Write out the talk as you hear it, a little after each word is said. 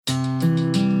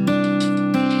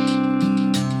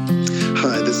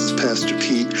Pastor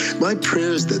Pete. My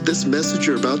prayer is that this message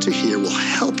you're about to hear will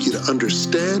help you to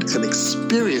understand and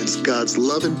experience God's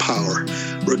love and power,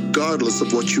 regardless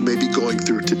of what you may be going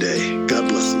through today. God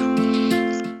bless you.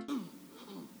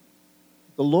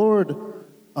 The Lord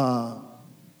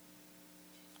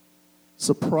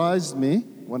surprised me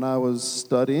when I was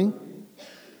studying,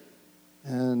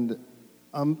 and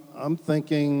I'm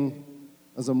thinking,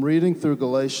 as I'm reading through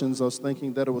Galatians, I was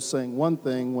thinking that it was saying one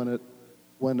thing when it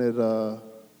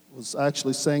was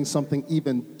actually saying something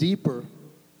even deeper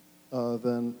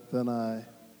than I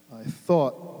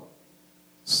thought.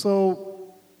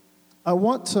 So I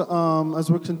want to,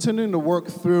 as we're continuing to work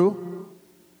through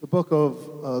the book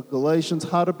of Galatians,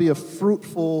 how to be a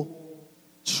fruitful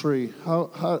tree,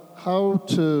 how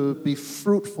to be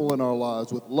fruitful in our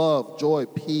lives with love, joy,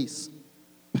 peace,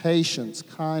 patience,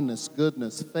 kindness,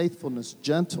 goodness, faithfulness,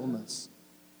 gentleness,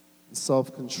 and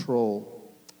self-control.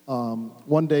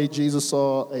 One day, Jesus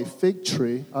saw a fig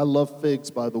tree. I love figs,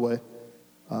 by the way.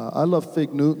 I love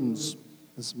fig Newtons,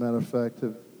 as a matter of fact.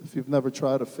 If you've never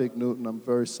tried a fig Newton, I'm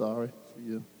very sorry for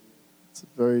you. It's a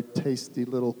very tasty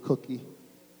little cookie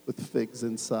with figs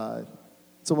inside.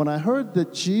 So when I heard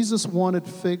that Jesus wanted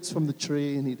figs from the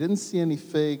tree, and he didn't see any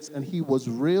figs, and he was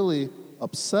really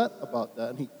upset about that,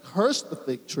 and he cursed the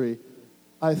fig tree,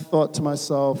 I thought to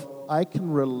myself, I can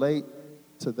relate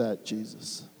to that,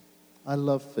 Jesus. I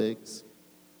love figs.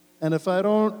 And if I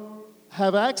don't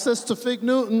have access to fig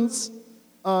Newtons,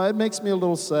 it makes me a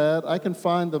little sad. I can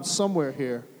find them somewhere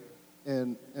here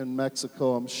in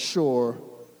Mexico, I'm sure.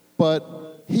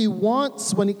 But he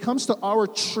wants, when he comes to our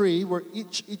tree, where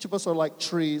each of us are like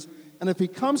trees, and if he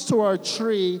comes to our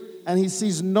tree and he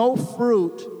sees no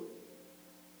fruit,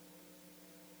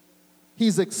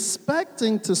 he's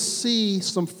expecting to see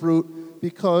some fruit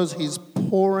because he's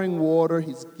pouring water,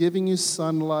 he's giving you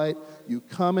sunlight, you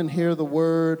come and hear the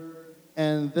word,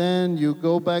 and then you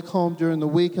go back home during the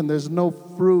week and there's no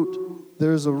fruit.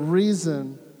 There's a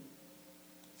reason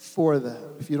for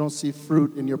that. If you don't see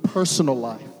fruit in your personal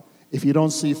life, if you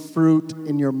don't see fruit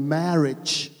in your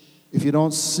marriage, if you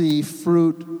don't see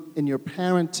fruit in your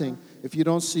parenting, if you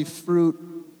don't see fruit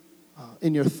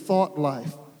in your thought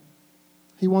life,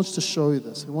 he wants to show you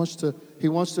this. He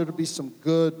wants there to be some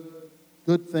good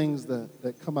things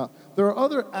that come out. There are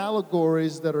other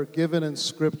allegories that are given in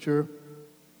Scripture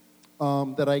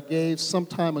that I gave some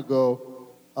time ago.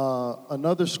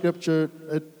 Another scripture,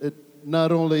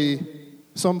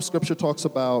 some scripture talks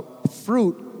about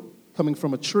fruit coming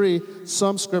from a tree.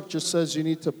 Some scripture says you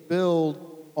need to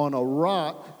build on a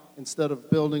rock instead of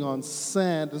building on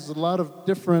sand. There's a lot of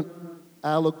different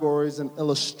allegories and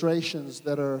illustrations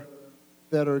that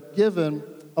are given.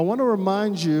 I want to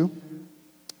remind you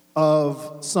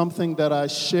of something that I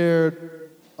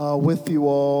shared with you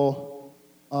all,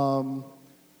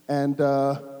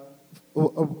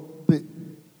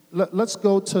 let's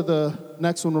go to the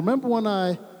next one. Remember when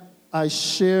I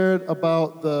shared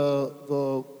about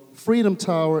the Freedom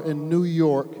Tower in New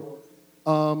York?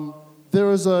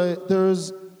 There's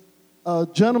a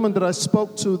gentleman that I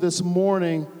spoke to this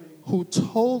morning who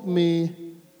told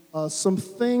me some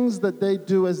things that they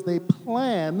do as they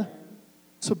plan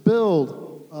to build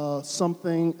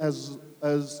something as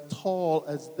tall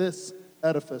as this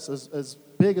edifice, as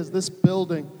big as this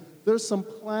building. There's some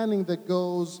planning that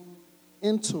goes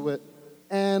into it.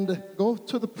 And go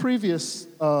to the previous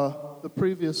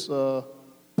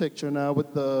picture now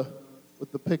with the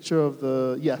picture of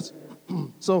the, yes.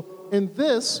 So in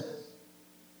this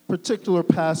particular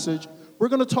passage, we're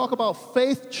going to talk about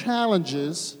faith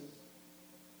challenges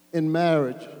in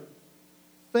marriage.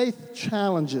 Faith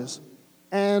challenges.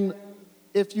 And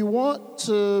if you want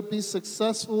to be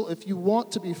successful, if you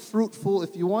want to be fruitful,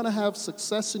 if you want to have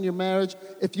success in your marriage,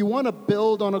 if you want to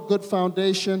build on a good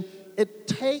foundation, it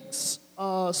takes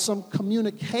some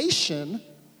communication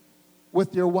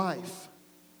with your wife.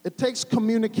 It takes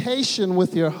communication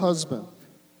with your husband.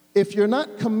 If you're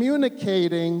not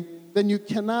communicating, then you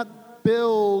cannot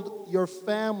build your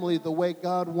family the way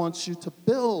God wants you to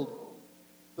build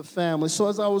the family. So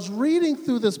as I was reading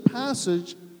through this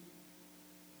passage,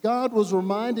 God was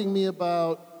reminding me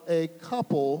about a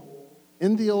couple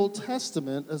in the Old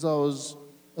Testament as I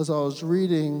was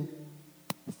reading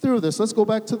through this. Let's go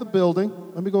back to the building.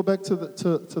 Let me go back to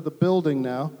the building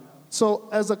now. So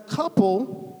as a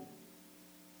couple,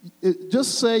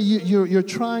 just say you're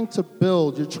trying to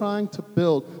build. You're trying to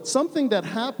build. Something that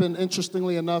happened,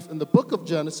 interestingly enough, in the book of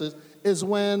Genesis is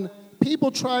when people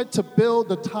tried to build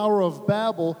the Tower of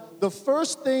Babel, the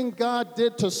first thing God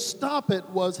did to stop it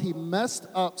was he messed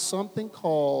up something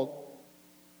called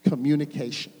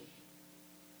communication.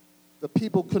 The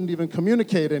people couldn't even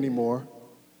communicate anymore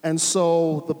And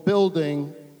so the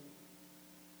building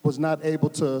was not able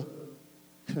to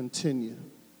continue.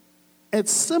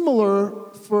 It's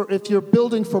similar for if you're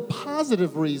building for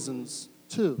positive reasons,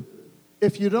 too.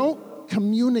 If you don't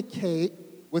communicate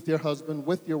with your husband,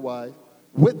 with your wife,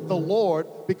 with the Lord,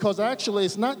 because actually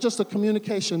it's not just a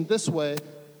communication this way.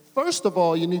 First of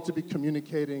all, you need to be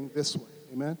communicating this way,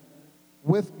 amen?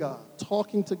 With God,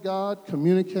 talking to God,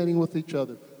 communicating with each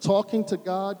other. Talking to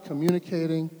God,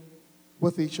 communicating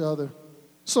with each other.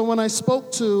 So when I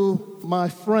spoke to my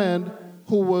friend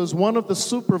who was one of the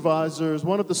supervisors,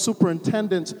 one of the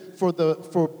superintendents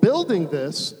for building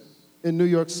this in New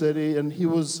York City, and he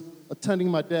was attending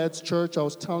my dad's church. I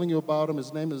was telling you about him.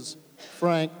 His name is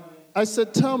Frank. I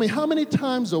said, tell me, how many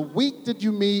times a week did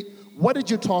you meet? What did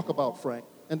you talk about, Frank?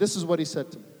 And this is what he said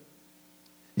to me.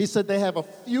 He said they have a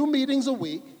few meetings a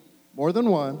week, more than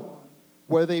one,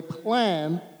 where they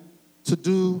plan to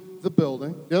do the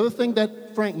building. The other thing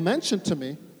that Frank mentioned to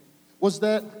me was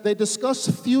that they discuss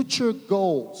future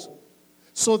goals.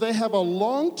 So they have a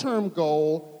long-term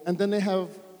goal, and then they have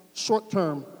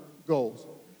short-term goals.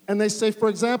 And they say, for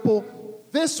example,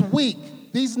 this week,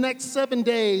 these next 7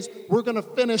 days, we're going to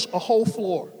finish a whole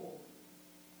floor.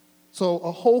 So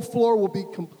a whole floor will be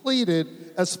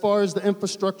completed as far as the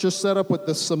infrastructure set up with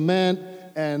the cement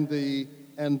and the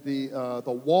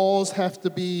walls have to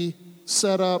be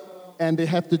set up, and they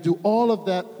have to do all of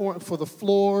that for the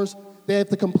floors. They have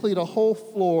to complete a whole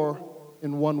floor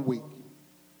in 1 week.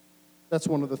 That's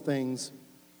one of the things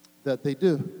that they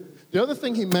do. The other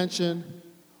thing he mentioned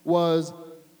was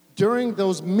during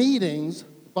those meetings,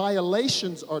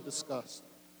 violations are discussed.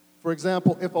 For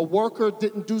example, if a worker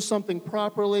didn't do something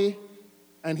properly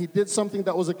and he did something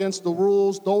that was against the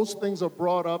rules, those things are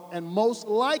brought up, and most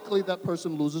likely that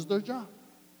person loses their job.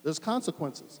 There's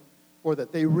consequences for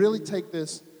that. They really take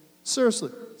this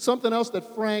seriously. Something else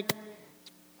that Frank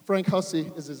Hussey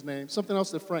is his name, something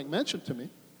else that Frank mentioned to me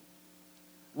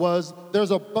was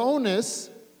there's a bonus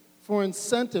for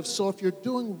incentives. So if you're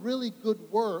doing really good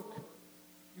work,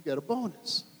 you get a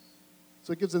bonus.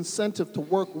 So it gives incentive to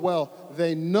work well.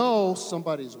 They know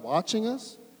somebody's watching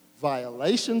us.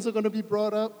 Violations are going to be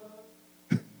brought up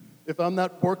if I'm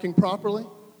not working properly.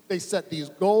 They set these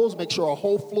goals, make sure a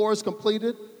whole floor is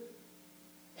completed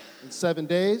in 7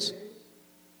 days.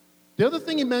 The other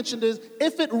thing he mentioned is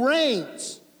if it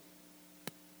rains,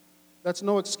 that's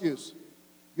no excuse.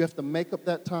 You have to make up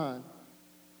that time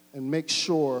and make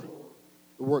sure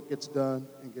the work gets done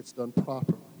and gets done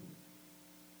properly.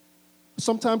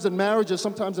 Sometimes in marriages,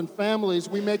 sometimes in families,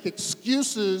 we make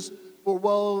excuses for,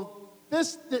 well,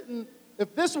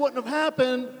 if this wouldn't have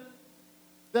happened,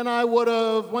 then I would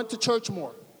have went to church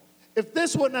more. If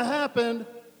this wouldn't have happened,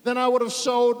 then I would have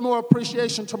showed more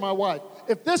appreciation to my wife.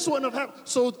 If this wouldn't have happened,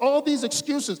 so all these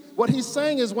excuses. What he's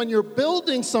saying is when you're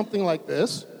building something like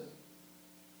this,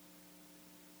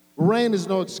 rain is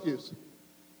no excuse.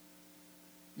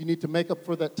 You need to make up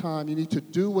for that time. You need to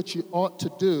do what you ought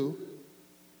to do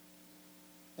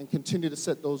and continue to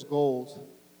set those goals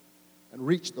and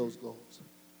reach those goals.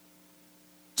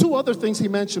 Two other things he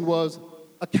mentioned was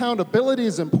accountability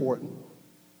is important.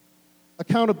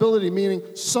 Accountability meaning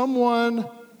someone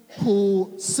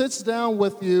who sits down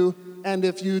with you, and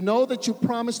if you know that you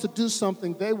promised to do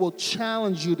something, they will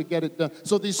challenge you to get it done.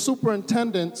 So these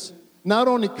superintendents not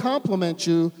only compliment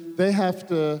you, they have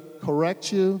to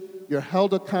correct you. You're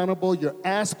held accountable. You're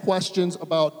asked questions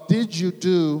about, did you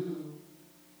do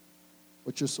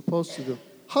what you're supposed to do?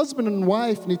 Husband and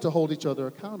wife need to hold each other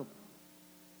accountable.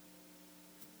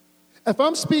 If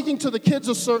I'm speaking to the kids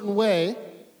a certain way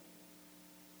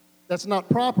that's not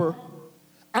proper,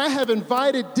 I have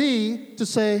invited Dee to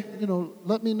say,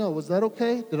 let me know. Was that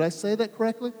okay? Did I say that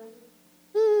correctly?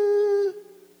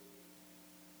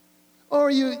 Or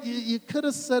you could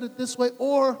have said it this way,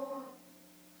 or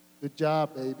good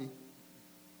job, baby.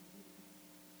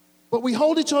 But we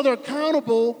hold each other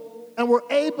accountable, and we're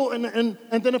able, and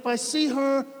then if I see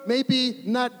her maybe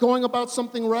not going about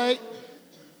something right,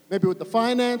 maybe with the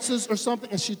finances or something,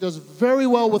 and she does very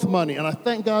well with money, and I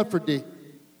thank God for Dee.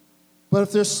 But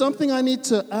if there's something I need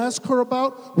to ask her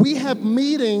about, we have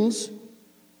meetings.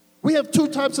 We have two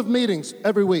types of meetings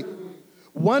every week.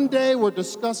 One day we're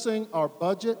discussing our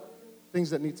budget, things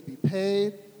that need to be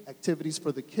paid, activities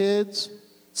for the kids,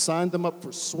 sign them up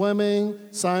for swimming,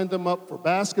 sign them up for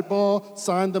basketball,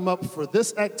 sign them up for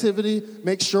this activity,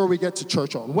 make sure we get to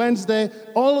church on Wednesday.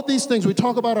 All of these things, we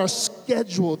talk about our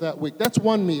schedule that week. That's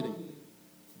one meeting.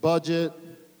 Budget,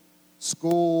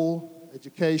 school,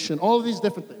 education, all of these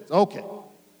different things. Okay.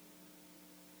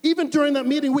 Even during that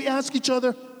meeting, we ask each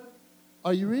other,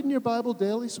 are you reading your Bible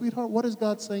daily, sweetheart? What is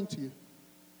God saying to you?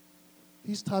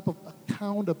 These type of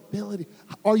accountability.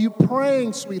 Are you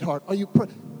praying, sweetheart? Are you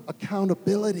praying?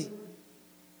 Accountability.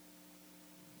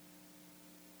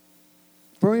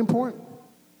 Very important.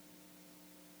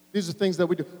 These are things that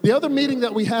we do. The other meeting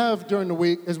that we have during the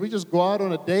week is we just go out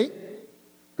on a date,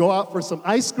 go out for some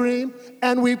ice cream,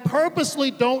 and we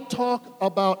purposely don't talk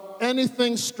about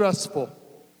anything stressful,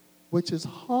 which is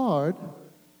hard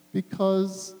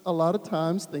because a lot of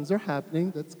times things are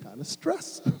happening that's kind of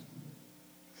stress.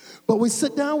 But we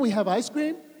sit down, we have ice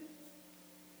cream,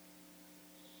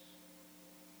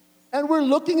 and we're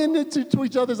looking into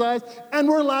each other's eyes, and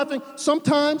we're laughing.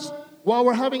 Sometimes while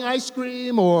we're having ice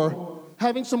cream or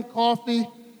having some coffee,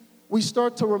 we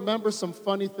start to remember some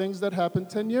funny things that happened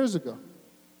 10 years ago.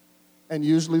 And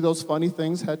usually those funny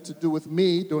things had to do with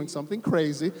me doing something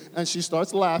crazy, and she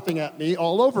starts laughing at me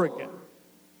all over again.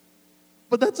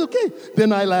 But that's okay. Then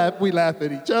we laugh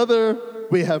at each other,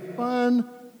 we have fun,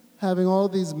 having all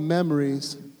these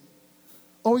memories.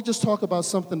 Or we just talk about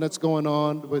something that's going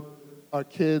on with our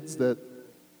kids that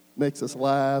makes us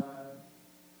laugh.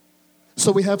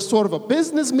 So we have sort of a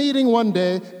business meeting one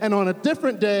day, and on a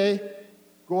different day,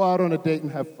 go out on a date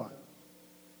and have fun.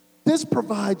 This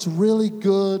provides really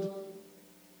good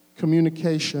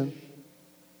communication,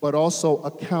 but also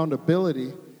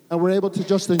accountability. And we're able to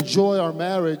just enjoy our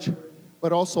marriage,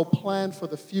 but also plan for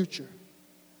the future.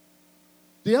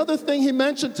 The other thing he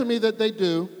mentioned to me that they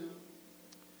do,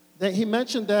 that he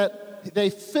mentioned that they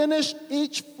finish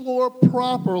each floor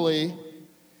properly,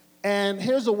 and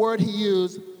here's a word he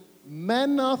used,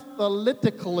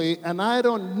 menothelitically, and I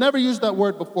never used that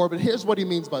word before, but here's what he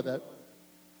means by that.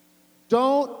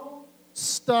 Don't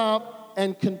stop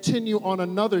and continue on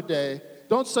another day.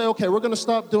 Don't say, okay, we're going to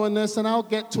stop doing this, and I'll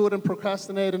get to it and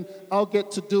procrastinate, and I'll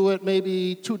get to do it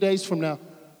maybe 2 days from now.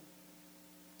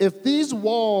 If these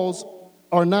walls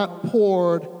are not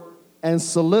poured and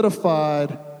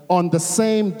solidified on the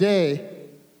same day,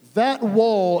 that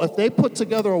wall, if they put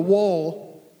together a wall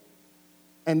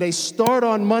and they start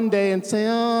on Monday and say,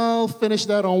 oh, I'll finish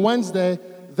that on Wednesday,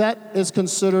 that is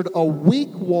considered a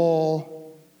weak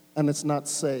wall and it's not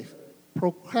safe.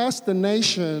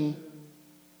 Procrastination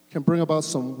can bring about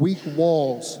some weak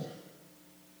walls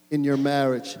in your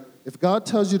marriage. If God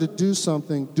tells you to do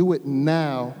something, do it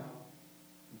now.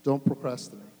 Don't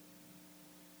procrastinate.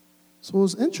 So it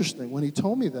was interesting. When he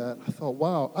told me that, I thought,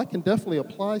 wow, I can definitely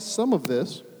apply some of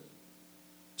this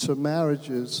to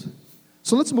marriages.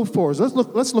 So let's move forward.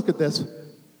 Let's look at this.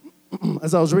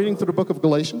 As I was reading through the book of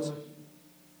Galatians,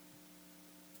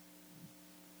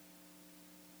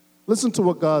 listen to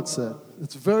what God said.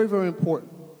 It's very, very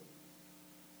important.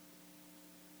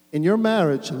 In your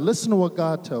marriage, listen to what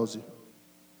God tells you.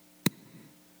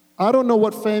 I don't know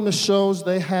what famous shows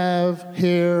they have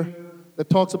here that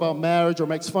talks about marriage or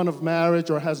makes fun of marriage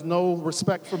or has no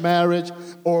respect for marriage,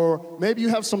 or maybe you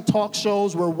have some talk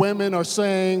shows where women are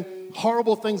saying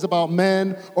horrible things about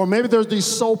men, or maybe there's these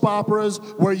soap operas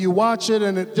where you watch it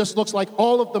and it just looks like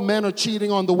all of the men are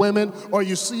cheating on the women, or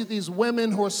you see these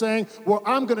women who are saying, well,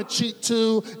 I'm going to cheat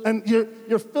too, and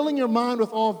you're filling your mind with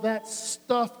all that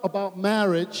stuff about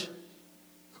marriage.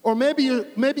 Or maybe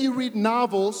you read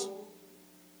novels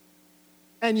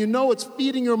and you know it's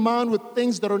feeding your mind with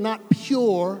things that are not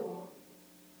pure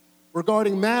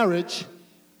regarding marriage,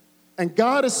 and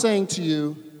God is saying to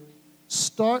you,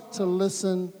 start to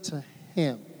listen to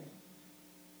Him.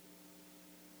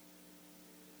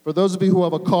 For those of you who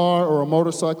have a car or a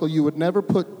motorcycle, you would never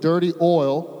put dirty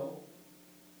oil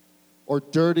or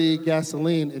dirty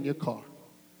gasoline in your car.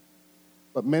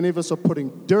 But many of us are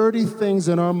putting dirty things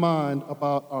in our mind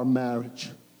about our marriage.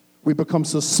 We become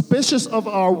suspicious of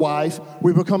our wife.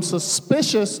 We become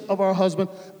suspicious of our husband.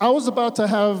 I was about to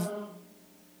have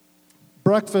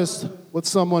breakfast with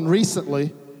someone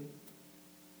recently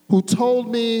who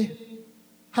told me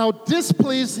how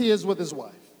displeased he is with his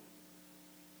wife.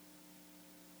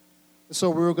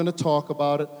 So we were going to talk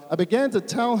about it. I began to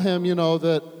tell him,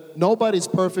 that nobody's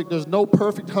perfect. There's no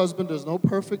perfect husband. There's no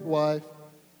perfect wife.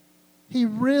 He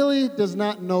really does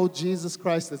not know Jesus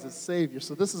Christ as his Savior.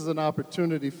 So this is an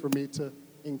opportunity for me to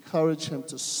encourage him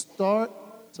to start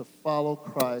to follow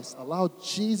Christ. Allow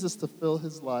Jesus to fill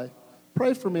his life.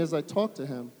 Pray for me as I talk to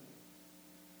him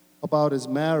about his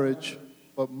marriage,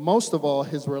 but most of all,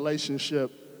 his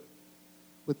relationship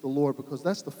with the Lord, because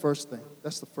that's the first thing.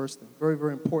 That's the first thing. Very,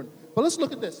 very important. But let's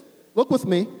look at this. Look with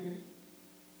me.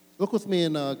 Look with me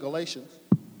in Galatians.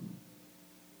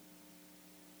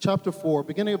 Chapter 4,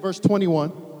 beginning of verse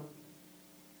 21.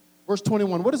 Verse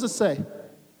 21, what does it say?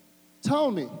 Tell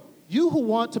me, you who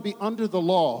want to be under the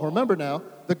law, remember now,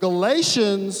 the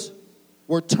Galatians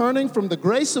were turning from the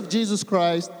grace of Jesus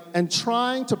Christ and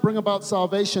trying to bring about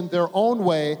salvation their own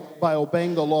way by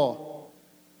obeying the law.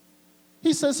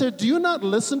 He says here, do you not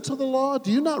listen to the law?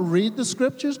 Do you not read the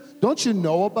scriptures? Don't you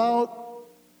know about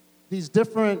these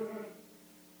different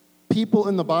people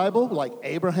in the Bible, like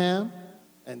Abraham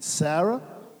and Sarah?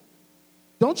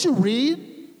 Don't you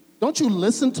read? Don't you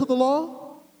listen to the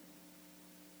law?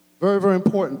 Very, very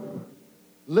important.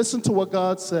 Listen to what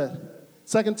God said.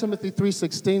 2 Timothy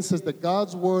 3:16 says that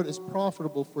God's word is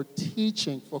profitable for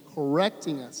teaching, for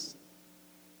correcting us.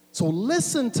 So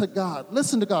listen to God.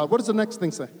 Listen to God. What does the next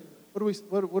thing say?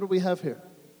 What do we have here?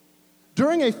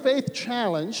 During a faith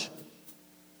challenge,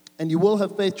 and you will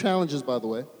have faith challenges, by the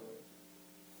way.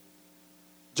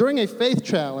 During a faith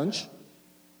challenge,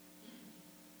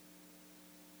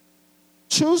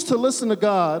 choose to listen to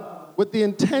God with the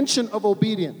intention of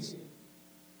obedience.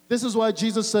 This is why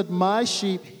Jesus said, my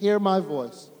sheep hear my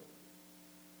voice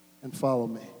and follow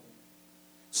me.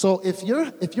 So if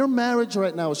your marriage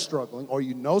right now is struggling, or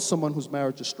you know someone whose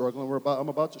marriage is struggling, I'm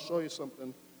about to show you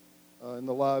something in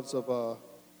the lives of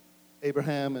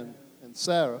Abraham and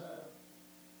Sarah.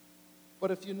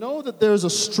 But if you know that there's a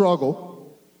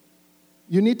struggle,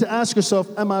 you need to ask yourself,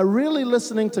 am I really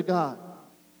listening to God?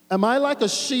 Am I like a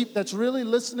sheep that's really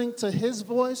listening to his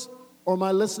voice, or am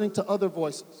I listening to other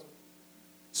voices?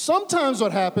 Sometimes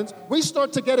what happens, we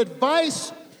start to get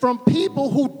advice from people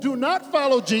who do not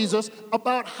follow Jesus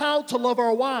about how to love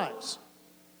our wives.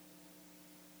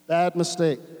 Bad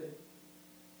mistake.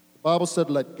 The Bible said,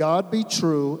 let God be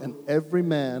true and every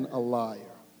man a liar.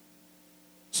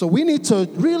 So we need to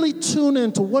really tune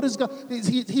into what is God.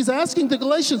 He's asking the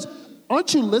Galatians,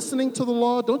 aren't you listening to the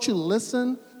law? Don't you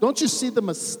listen? Don't you see the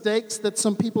mistakes that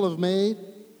some people have made?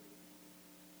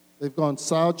 They've gone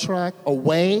sidetracked,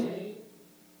 away.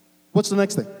 What's the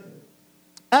next thing?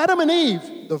 Adam and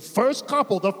Eve, the first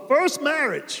couple, the first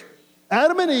marriage.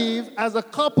 Adam and Eve, as a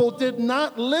couple, did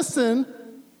not listen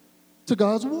to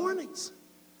God's warnings.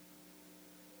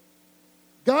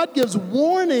 God gives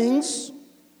warnings,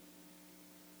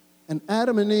 and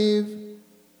Adam and Eve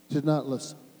did not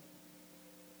listen.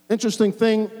 Interesting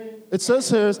thing, it says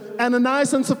here is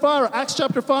Ananias and Sapphira, Acts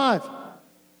chapter 5.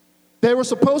 They were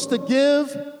supposed to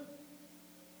give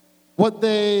what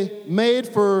they made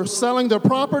for selling their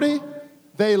property.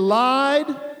 They lied.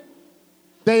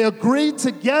 They agreed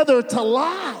together to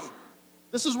lie.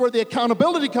 This is where the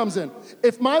accountability comes in.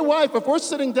 If we're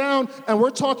sitting down and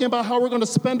we're talking about how we're going to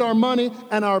spend our money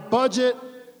and our budget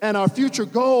and our future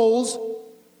goals,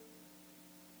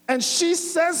 and she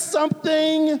says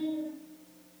something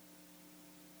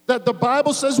that the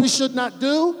Bible says we should not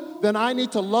do, then I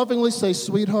need to lovingly say,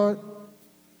 sweetheart,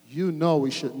 you know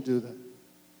we shouldn't do that.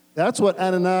 That's what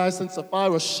Ananias and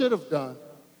Sapphira should have done.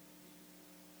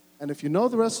 And if you know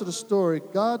the rest of the story,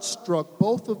 God struck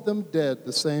both of them dead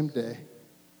the same day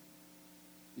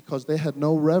because they had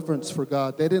no reverence for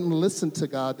God. They didn't listen to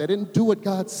God. They didn't do what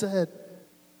God said.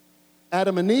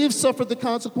 Adam and Eve suffered the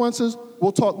consequences.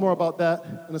 We'll talk more about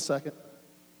that in a second.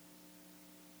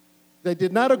 They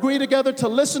did not agree together to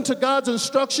listen to God's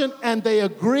instruction, and they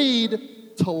agreed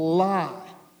to lie.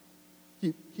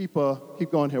 Keep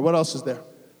going here. What else is there?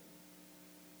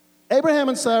 Abraham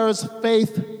and Sarah's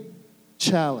faith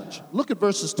challenge. Look at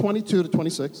verses 22 to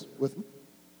 26 with me.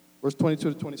 Verse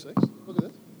 22 to 26. Look at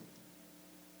this. It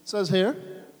says here,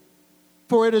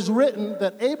 for it is written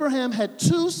that Abraham had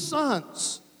 2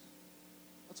 sons.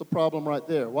 That's a problem right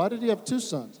there. Why did he have 2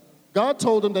 sons? God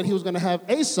told him that he was going to have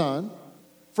a son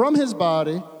from his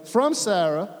body, from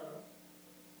Sarah,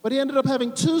 but he ended up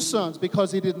having 2 sons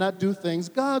because he did not do things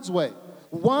God's way.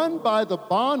 One by the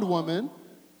bondwoman,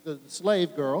 the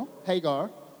slave girl, Hagar,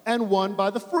 and one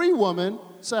by the free woman,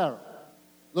 Sarah.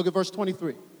 Look at verse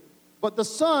 23. But the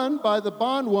son by the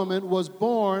bondwoman was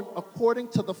born according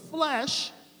to the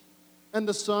flesh, and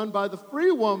the son by the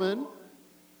free woman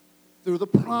through the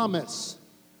promise.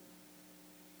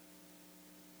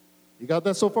 You got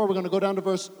that so far? We're going to go down to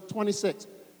verse 26.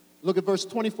 Look at verse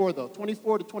 24, though,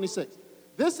 24 to 26.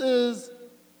 This is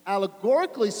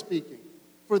allegorically speaking,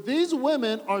 for these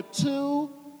women are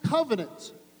 2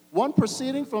 covenants. One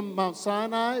proceeding from Mount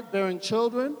Sinai, bearing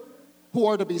children who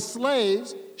are to be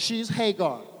slaves. She's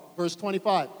Hagar. Verse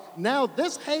 25. Now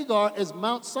this Hagar is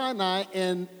Mount Sinai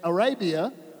in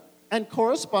Arabia and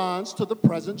corresponds to the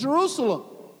present Jerusalem,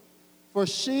 for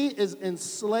she is in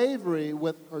slavery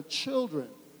with her children.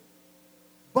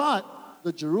 But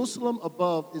the Jerusalem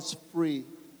above is free.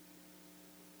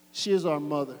 She is our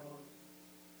mother.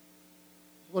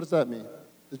 What does that mean?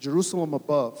 The Jerusalem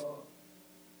above.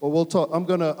 Well, we'll talk. I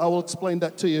will explain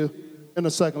that to you in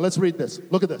a second. Let's read this.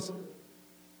 Look at this.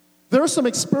 There's some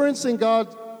experiencing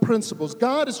God principles.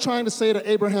 God is trying to say to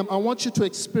Abraham, I want you to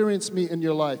experience me in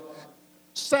your life.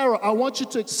 Sarah, I want you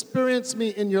to experience me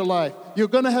in your life. You're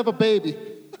going to have a baby. I'm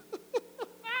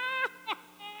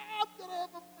going to have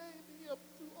a baby. I'm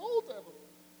too old to have a baby.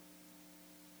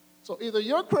 So either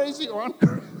you're crazy or I'm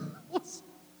crazy.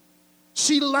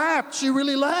 She laughed. She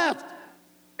really laughed.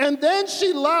 And then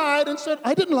she lied and said,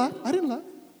 I didn't laugh.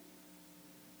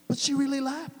 But she really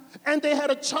laughed. And they had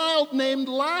a child named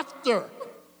Laughter.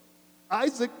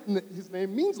 Isaac, his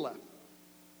name means laughter.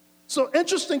 So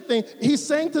interesting thing, he's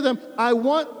saying to them, I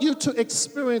want you to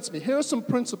experience me. Here are some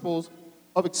principles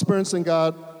of experiencing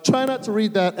God. Try not to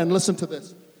read that and listen to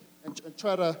this. And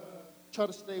try to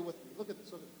stay with me. Look at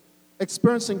this.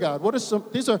 Experiencing God. What are some?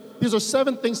 These are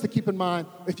 7 things to keep in mind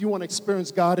if you want to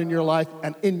experience God in your life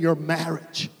and in your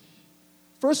marriage.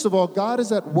 First of all, God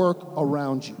is at work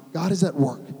around you. God is at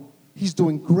work. He's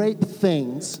doing great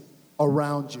things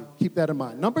around you. Keep that in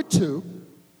mind. Number 2,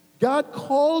 God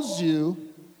calls you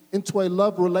into a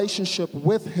love relationship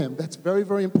with him. That's very,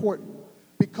 very important.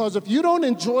 Because if you don't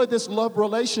enjoy this love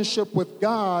relationship with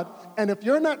God, and if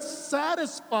you're not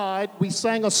satisfied, we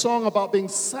sang a song about being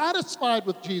satisfied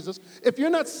with Jesus. If you're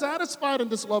not satisfied in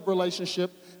this love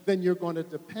relationship, then you're going to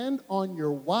depend on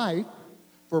your wife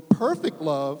for perfect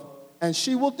love, and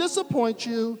she will disappoint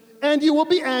you, and you will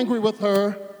be angry with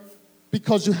her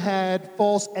because you had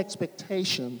false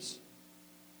expectations,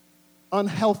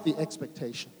 unhealthy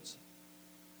expectations.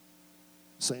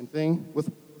 Same thing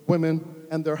with women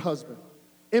and their husband.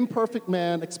 Imperfect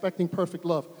man expecting perfect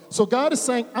love. So God is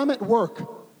saying, I'm at work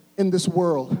in this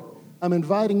world. I'm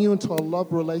inviting you into a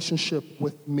love relationship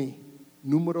with me.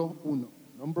 Numero uno.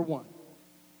 Number 1.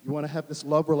 You want to have this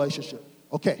love relationship.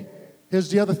 Okay, here's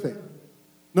the other thing.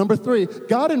 Number 3,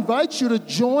 God invites you to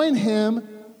join him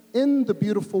in the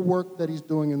beautiful work that he's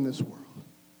doing in this world.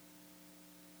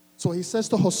 So he says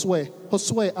to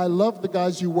Josue, I love the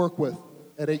guys you work with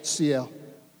at HCL.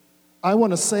 I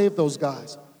want to save those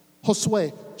guys.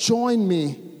 Josue, join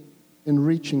me in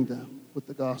reaching them with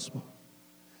the gospel.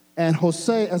 And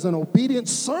Jose, as an obedient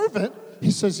servant, he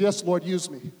says, yes, Lord, use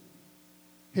me.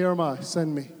 Here am I,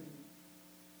 send me.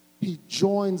 He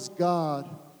joins God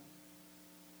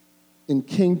in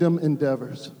kingdom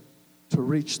endeavors to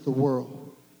reach the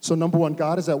world. So number 1,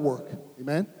 God is at work.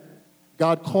 Amen?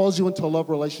 God calls you into a love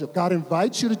relationship. God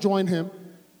invites you to join him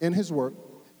in his work.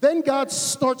 Then God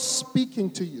starts speaking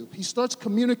to you. He starts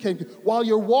communicating. While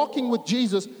you're walking with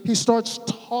Jesus, he starts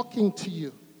talking to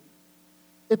you.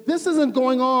 If this isn't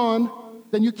going on,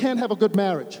 then you can't have a good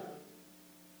marriage.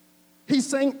 He's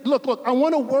saying, look, I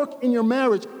want to work in your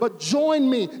marriage, but join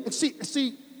me. And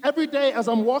see, every day as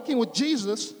I'm walking with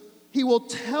Jesus, he will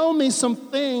tell me some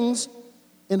things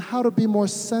in how to be more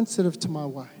sensitive to my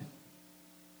wife.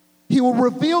 He will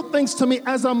reveal things to me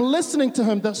as I'm listening to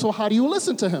him. So how do you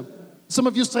listen to him? Some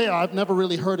of you say, I've never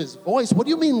really heard his voice. What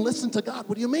do you mean, listen to God?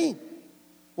 What do you mean?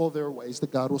 Well, there are ways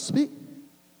that God will speak.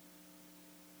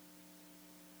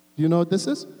 Do you know what this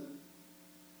is?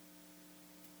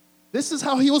 This is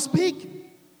how he will speak.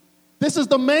 This is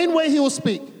the main way he will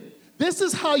speak. This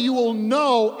is how you will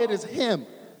know it is him.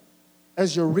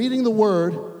 As you're reading the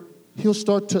word, he'll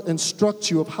start to instruct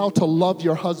you of how to love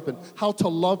your husband, how to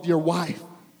love your wife.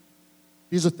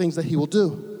 These are things that he will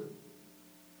do.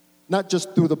 Not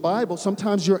just through the Bible.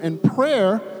 Sometimes you're in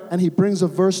prayer and he brings a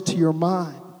verse to your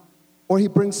mind. Or he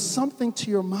brings something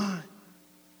to your mind.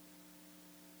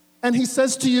 And he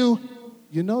says to you,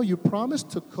 you know, you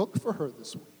promised to cook for her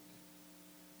this week.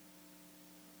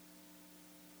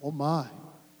 Oh my.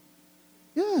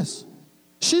 Yes.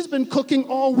 She's been cooking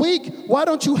all week. Why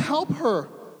don't you help her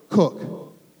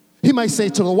cook? He might say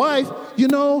to the wife, you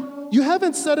know, you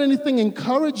haven't said anything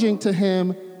encouraging to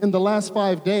him in the last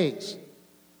 5 days.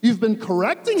 You've been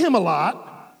correcting him a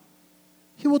lot.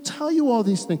 He will tell you all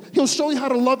these things. He'll show you how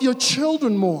to love your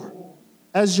children more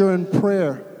as you're in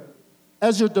prayer,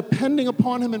 as you're depending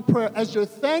upon him in prayer, as you're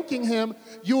thanking him.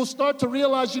 You will start to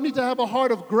realize you need to have a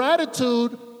heart of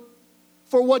gratitude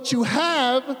for what you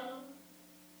have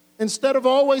instead of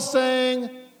always saying,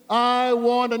 I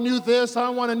want a new this, I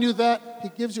want a new that. He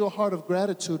gives you a heart of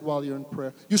gratitude while you're in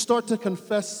prayer. You start to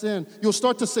confess sin. You'll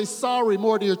start to say sorry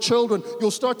more to your children.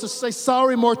 You'll start to say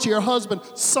sorry more to your husband,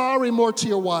 sorry more to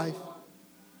your wife.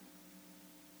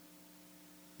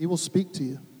 He will speak to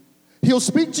you. He'll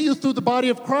speak to you through the body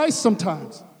of Christ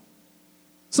sometimes.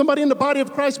 Somebody in the body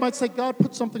of Christ might say, God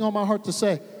put something on my heart to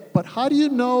say. But how do you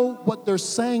know what they're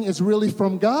saying is really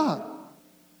from God?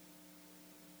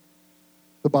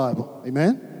 The Bible.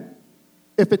 Amen?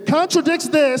 If it contradicts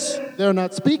this, they're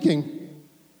not speaking.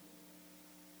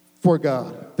 for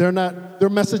God. Their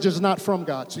message is not from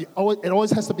God. So it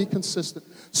always has to be consistent.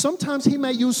 Sometimes he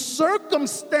may use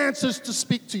circumstances to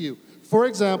speak to you. For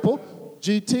example,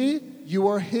 GT, you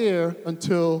are here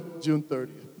until June 30th.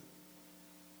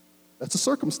 That's a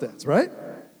circumstance, right?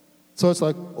 So it's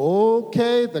like,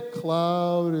 okay, the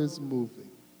cloud is moving.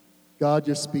 God,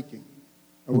 you're speaking,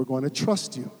 and we're going to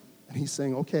trust you. And he's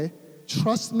saying, okay,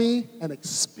 trust me and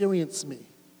experience me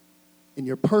in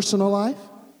your personal life,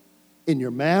 in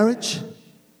your marriage,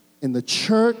 in the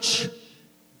church.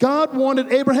 God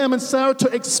wanted Abraham and Sarah to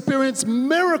experience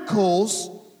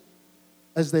miracles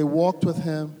as they walked with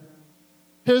him.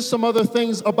 Here's some other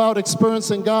things about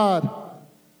experiencing God.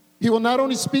 He will not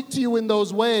only speak to you in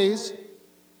those ways,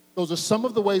 those are some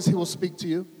of the ways he will speak to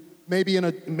you, maybe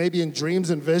in dreams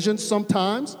and visions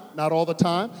sometimes, not all the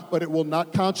time, but it will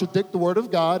not contradict the word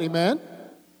of God, amen?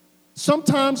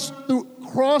 Sometimes through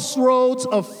crossroads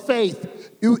of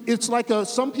faith. It's like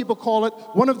some people call it,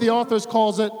 one of the authors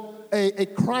calls it a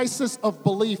crisis of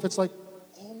belief. It's like,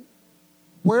 oh,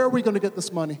 where are we going to get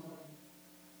this money?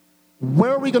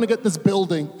 Where are we going to get this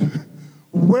building?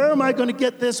 Where am I going to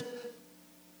get this?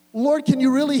 Lord, can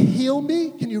you really heal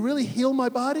me? Can you really heal my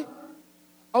body?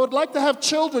 I would like to have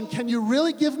children. Can you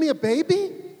really give me a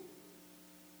baby?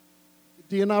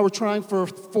 Dee and I were trying for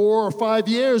 4 or 5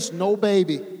 years, no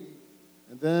baby.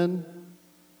 And then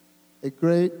a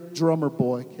great drummer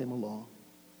boy came along.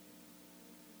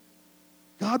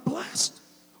 God blessed.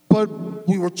 But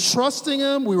we were trusting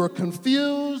him. We were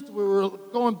confused. We were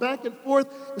going back and forth.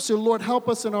 We said, Lord, help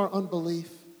us in our unbelief.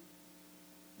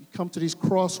 You come to these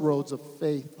crossroads of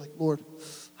faith. Like, Lord,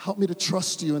 help me to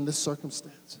trust you in this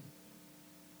circumstance.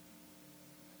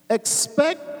 Here's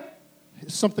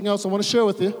something else I want to share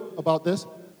with you about this.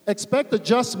 Expect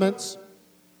adjustments,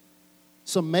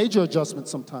 some major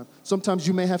adjustments sometimes. Sometimes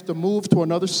you may have to move to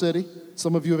another city.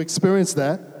 Some of you have experienced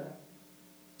that.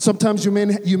 Sometimes you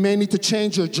may need to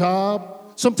change your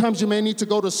job. Sometimes you may need to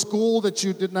go to school that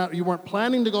you weren't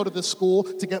planning to go to this school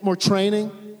to get more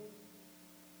training.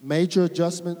 Major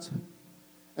adjustments.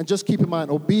 And just keep in mind,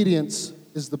 obedience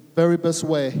is the very best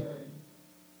way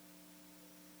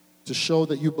to show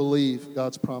that you believe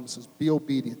God's promises. Be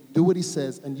obedient. Do what he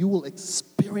says, and you will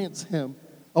experience him.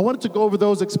 I wanted to go over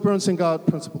those experiencing God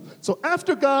principles. So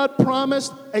after God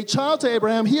promised a child to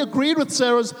Abraham, he agreed with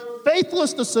Sarah's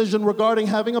faithless decision regarding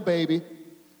having a baby,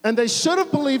 and they should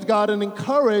have believed God and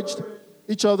encouraged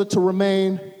each other to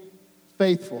remain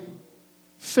faithful.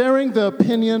 Fearing the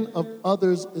opinion of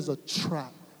others is a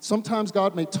trap. Sometimes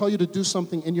God may tell you to do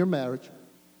something in your marriage,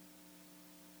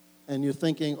 and you're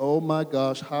thinking, oh my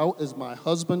gosh, how is my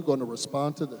husband going to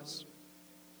respond to this?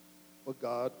 But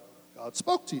God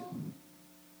spoke to you.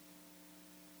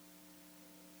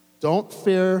 Don't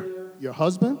fear your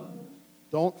husband.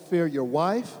 Don't fear your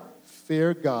wife.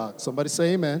 Fear God. Somebody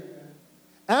say amen.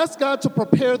 Ask God to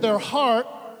prepare their heart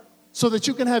so that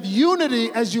you can have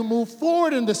unity as you move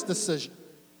forward in this decision.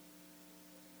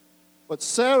 But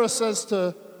Sarah suggests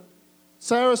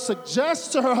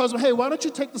to her husband, hey, why don't you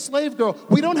take the slave girl?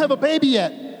 We don't have a baby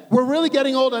yet. We're really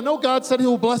getting old. I know God said he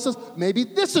will bless us. Maybe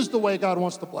this is the way God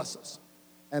wants to bless us.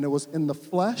 And it was in the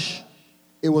flesh.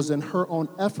 It was in her own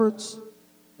efforts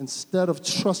instead of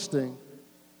trusting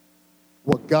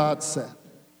what God said.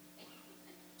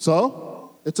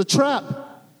 So, it's a trap.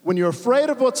 When you're afraid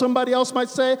of what somebody else might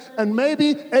say, and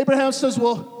maybe Abraham says,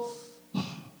 well,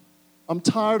 I'm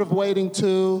tired of waiting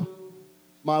too.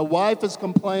 My wife is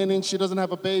complaining. She doesn't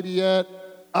have a baby yet.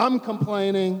 I'm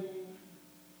complaining.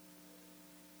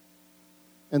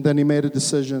 And then he made a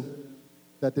decision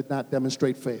that did not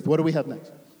demonstrate faith. What do we have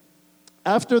next?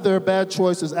 After their bad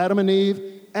choices, Adam and Eve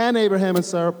and Abraham and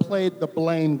Sarah played the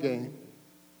blame game.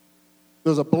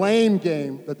 There was a blame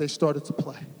game that they started to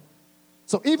play.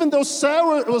 So even though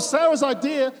it was Sarah's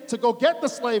idea to go get the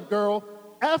slave girl,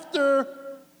 after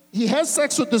he has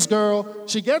sex with this girl,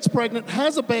 she gets pregnant,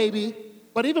 has a baby,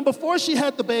 but even before she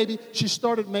had the baby, she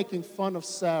started making fun of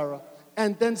Sarah.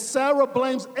 And then Sarah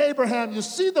blames Abraham. You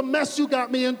see the mess you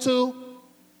got me into?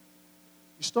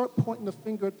 You start pointing the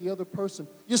finger at the other person.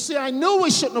 You see, I knew we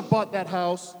shouldn't have bought that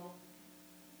house.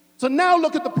 So now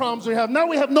look at the problems we have. Now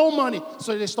we have no money.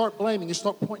 So they start blaming. You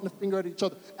start pointing the finger at each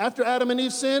other. After Adam and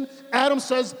Eve sinned, Adam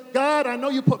says, God, I know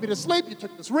you put me to sleep. You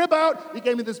took this rib out. You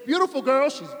gave me this beautiful girl.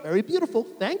 She's very beautiful.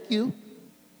 Thank you.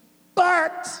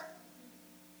 But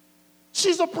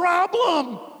she's a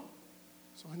problem.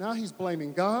 So now he's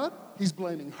blaming God. He's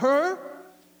blaming her.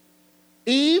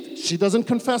 Eve, she doesn't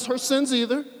confess her sins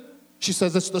either. She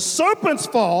says it's the serpent's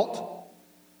fault.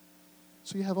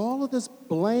 So you have all of this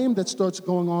blame that starts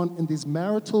going on in these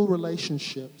marital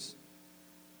relationships.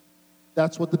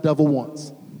 That's what the devil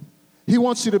wants. He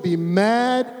wants you to be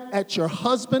mad at your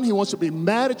husband. He wants you to be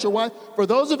mad at your wife. For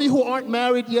those of you who aren't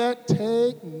married yet,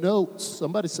 take notes.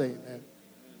 Somebody say amen.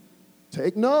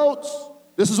 Take notes.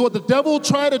 This is what the devil will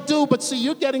try to do, but see,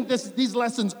 you're getting these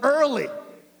lessons early.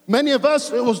 Many of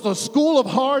us, it was the school of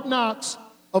hard knocks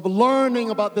of learning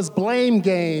about this blame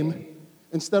game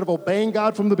instead of obeying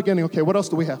God from the beginning. Okay, what else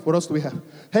do we have? What else do we have?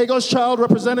 Hagar's child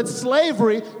represented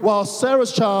slavery, while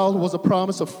Sarah's child was a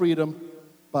promise of freedom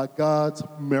by God's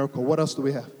miracle. What else do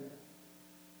we have?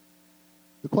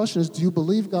 The question is, do you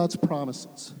believe God's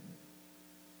promises?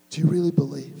 Do you really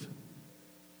believe?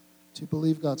 Do you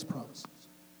believe God's promises?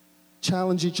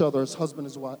 Challenge each other as husband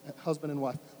and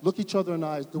wife. Look each other in the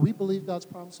eyes. Do we believe God's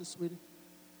promises, sweetie?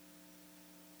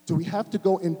 Do we have to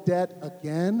go in debt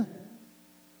again?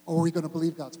 Or are we going to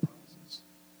believe God's promises?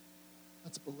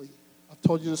 Let's believe. I've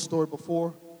told you this story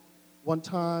before. One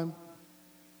time,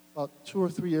 about 2 or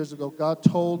 3 years ago, God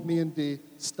told me and Dee,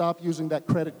 stop using that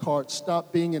credit card.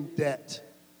 Stop being in debt.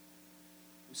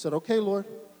 We said, okay, Lord,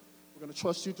 we're going to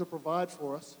trust you to provide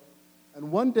for us.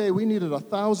 And one day we needed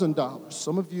 $1,000.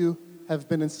 Some of you have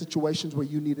been in situations where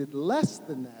you needed less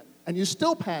than that, and you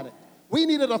still panicked. We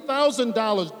needed $1,000,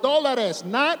 dólares,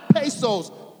 not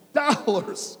pesos,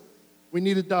 dollars. We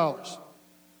needed dollars,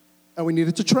 and we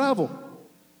needed to travel.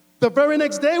 The very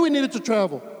next day we needed to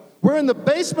travel. We're in the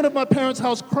basement of my parents'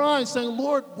 house crying, saying,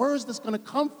 Lord, where is this going to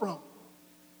come from?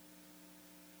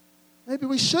 Maybe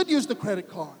we should use the credit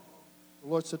card. The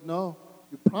Lord said, no,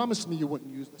 you promised me you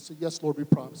wouldn't use it. I said, yes, Lord, we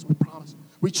promise. We promise.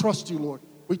 We trust you, Lord.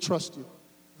 We trust you.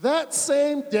 That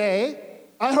same day,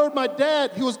 I heard my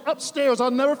dad. He was upstairs. I'll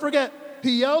never forget.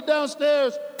 He yelled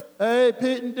downstairs, hey,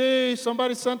 Pete and Dee,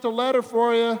 somebody sent a letter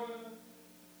for you.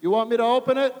 You want me to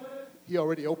open it? He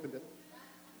already opened it.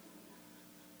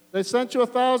 They sent you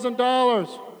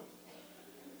 $1,000.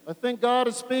 I think God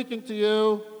is speaking to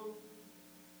you.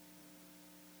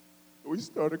 We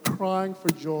started crying for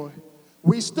joy.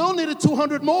 We still needed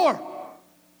 200 more.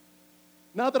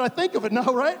 Now that I think of it now,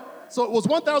 right? So it was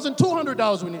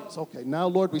 $1,200 we needed. It's okay, now,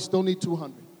 Lord, we still need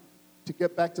 200 to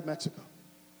get back to Mexico.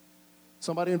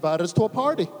 Somebody invited us to a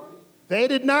party. They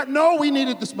did not know we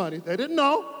needed this money. They didn't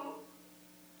know.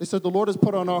 They said, the Lord has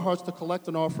put on our hearts to collect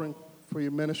an offering for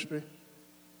your ministry.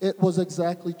 It was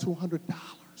exactly $200.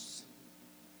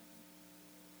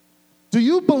 Do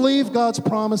you believe God's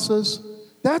promises?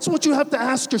 That's what you have to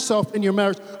ask yourself in your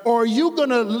marriage. Or are you going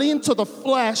to lean to the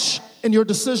flesh in your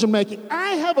decision-making?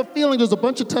 I have a feeling there's a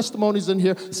bunch of testimonies in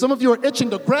here. Some of you are itching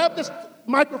to grab this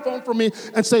microphone from me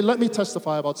and say, let me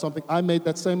testify about something. I made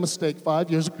that same mistake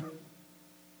 5 years ago.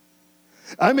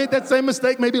 I made that same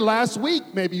mistake maybe last week,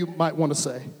 maybe you might want to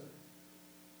say.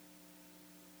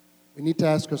 We need to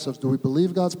ask ourselves, do we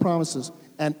believe God's promises?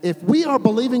 And if we are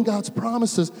believing God's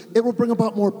promises, it will bring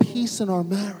about more peace in our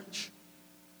marriage.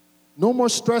 No more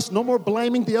stress, no more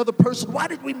blaming the other person. Why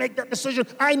did we make that decision?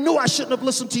 I knew I shouldn't have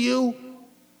listened to you.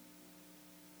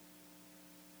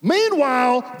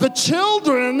 Meanwhile, the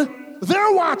children,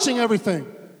 they're watching everything.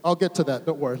 I'll get to that,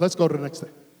 don't worry. Let's go to the next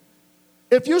thing.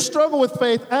 If you struggle with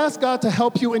faith, ask God to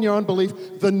help you in your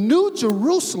unbelief. The New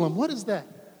Jerusalem, what is that?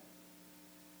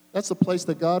 That's a place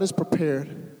that God has prepared,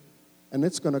 and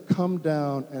it's going to come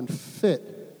down and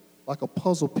fit like a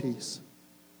puzzle piece.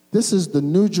 This is the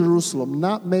New Jerusalem,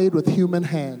 not made with human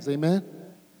hands, amen?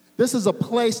 This is a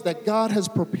place that God has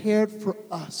prepared for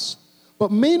us.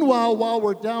 But meanwhile, while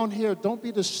we're down here, don't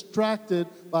be distracted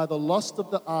by the lust of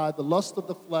the eye, the lust of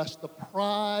the flesh, the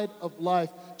pride of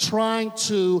life, trying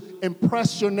to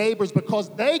impress your neighbors because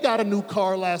they got a new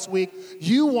car last week.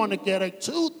 You want to get a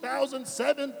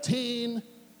 2017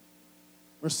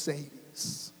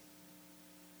 Mercedes.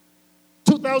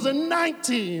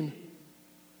 2019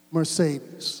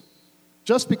 Mercedes.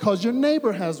 Just because your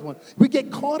neighbor has one. We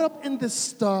get caught up in this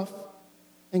stuff.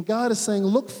 And God is saying,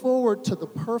 look forward to the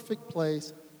perfect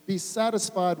place. Be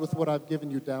satisfied with what I've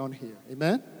given you down here.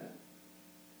 Amen?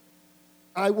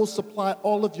 I will supply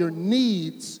all of your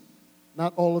needs,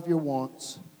 not all of your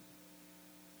wants.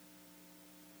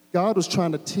 God was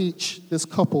trying to teach this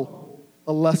couple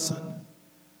a lesson.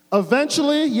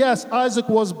 Eventually, yes, Isaac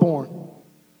was born.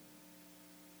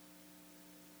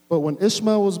 But when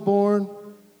Ishmael was born,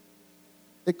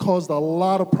 it caused a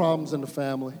lot of problems in the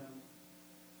family.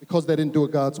 Because they didn't do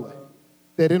it God's way.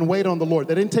 They didn't wait on the Lord.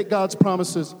 They didn't take God's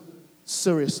promises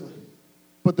seriously.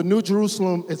 But the New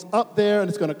Jerusalem is up there and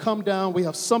it's going to come down. We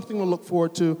have something to look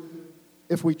forward to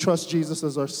if we trust Jesus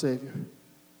as our Savior.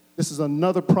 This is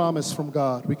another promise from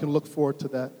God. We can look forward to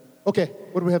that. Okay,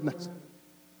 what do we have next?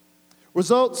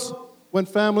 Results when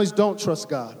families don't trust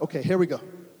God. Okay, here we go.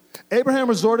 Abraham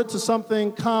resorted to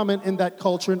something common in that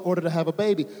culture in order to have a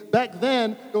baby. Back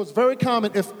then, it was very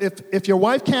common. If your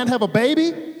wife can't have a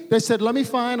baby, they said, let me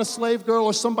find a slave girl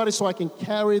or somebody so I can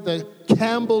carry the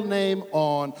Campbell name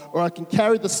on, or I can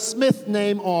carry the Smith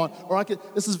name on, or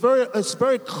it's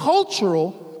very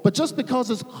cultural, but just because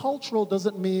it's cultural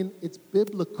doesn't mean it's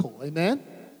biblical. Amen?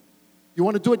 You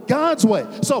want to do it God's way.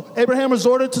 So Abraham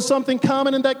resorted to something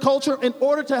common in that culture in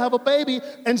order to have a baby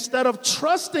instead of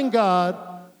trusting God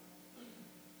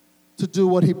to do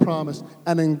what he promised.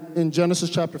 And in Genesis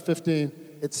chapter 15,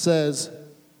 it says,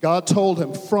 God told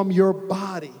him, from your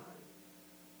body,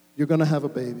 you're going to have a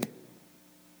baby.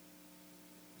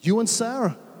 You and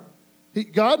Sarah.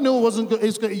 God knew it wasn't good.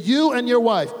 It's good. You and your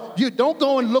wife. You don't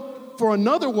go and look for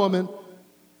another woman.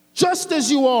 Just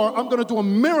as you are, I'm going to do a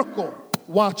miracle.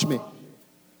 Watch me.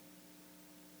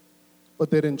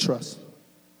 But they didn't trust.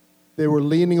 They were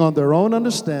leaning on their own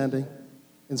understanding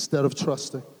instead of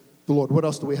trusting the Lord. What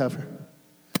else do we have here?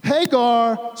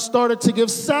 Hagar started to give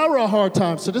Sarah a hard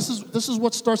time. So this is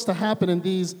what starts to happen in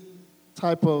these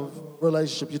type of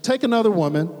relationships. You take another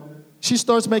woman, she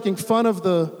starts making fun of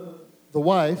the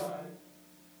wife,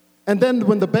 and then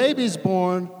when the baby's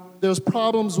born, there's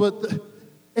problems with,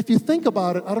 if you think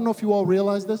about it, I don't know if you all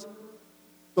realize this,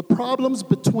 the problems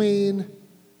between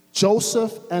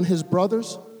Joseph and his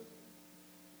brothers,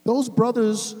 those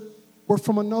brothers were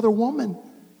from another woman.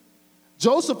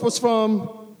 Joseph was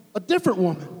from a different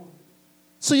woman.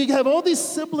 So you have all these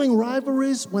sibling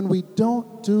rivalries when we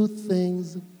don't do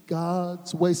things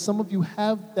God's way. Some of you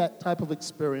have that type of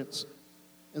experience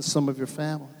in some of your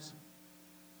families.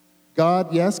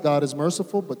 God, yes, God is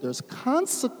merciful, but there's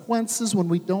consequences when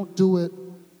we don't do it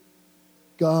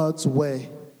God's way.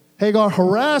 Hagar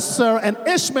harassed Sarah, and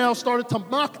Ishmael started to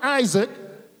mock Isaac,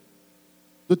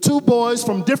 the two boys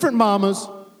from different mamas.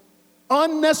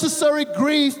 Unnecessary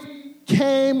grief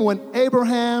came when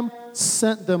Abraham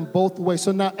sent them both away.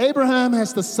 So now Abraham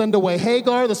has to send away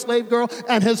Hagar, the slave girl,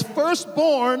 and his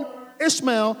firstborn,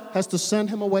 Ishmael, has to send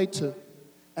him away too.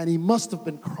 And he must have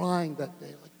been crying that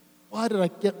day, like, why did I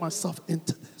get myself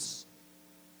into this?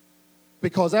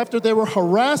 Because after they were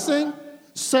harassing,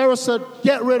 Sarah said,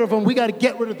 get rid of them. We got to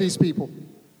get rid of these people.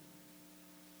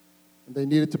 And they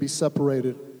needed to be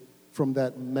separated from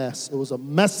that mess. It was a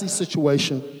messy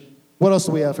situation. What else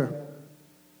do we have here?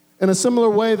 In a similar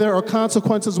way, there are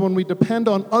consequences when we depend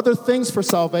on other things for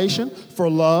salvation, for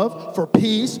love, for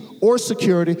peace, or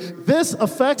security. This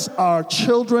affects our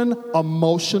children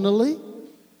emotionally.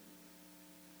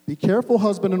 Be careful,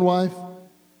 husband and wife.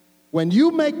 When you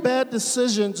make bad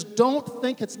decisions, don't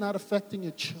think it's not affecting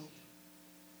your children.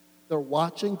 They're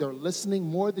watching, they're listening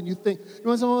more than you think. You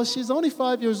might say, well, she's only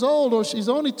 5 years old, or she's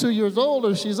only 2 years old,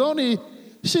 or she's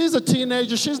a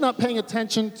teenager. She's not paying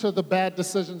attention to the bad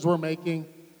decisions we're making.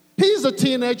 He's a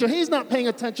teenager. He's not paying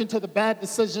attention to the bad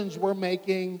decisions we're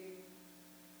making.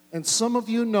 And some of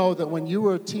you know that when you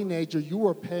were a teenager, you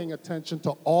were paying attention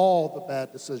to all the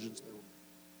bad decisions they were making.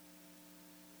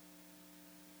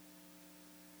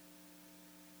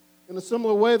 In a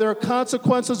similar way, there are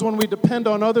consequences when we depend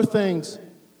on other things.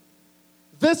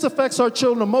 This affects our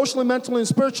children emotionally, mentally, and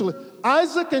spiritually.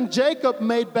 Isaac and Jacob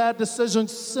made bad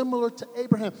decisions similar to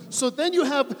Abraham. So then you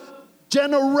have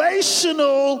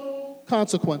generational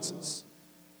consequences.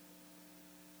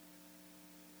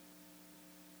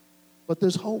 But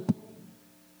there's hope.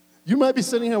 You might be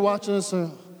sitting here watching this and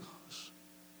saying, oh, gosh,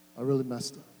 I really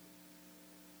messed up.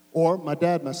 Or my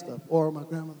dad messed up. Or my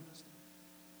grandmother messed up.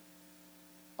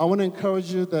 I want to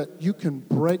encourage you that you can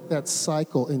break that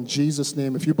cycle in Jesus'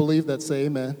 name. If you believe that, say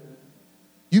amen.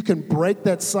 You can break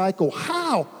that cycle.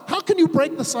 How? How can you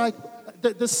break the cycle?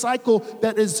 This cycle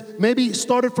that is maybe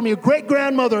started from your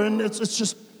great-grandmother and it's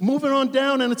just moving on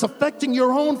down and it's affecting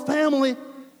your own family.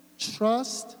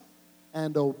 Trust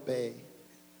and obey.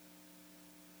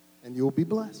 And you'll be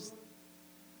blessed.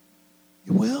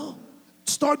 You will.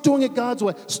 Start doing it God's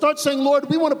way. Start saying, Lord,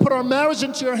 we want to put our marriage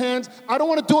into your hands. I don't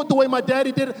want to do it the way my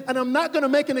daddy did it, and I'm not going to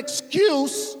make an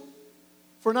excuse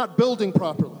for not building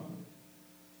properly.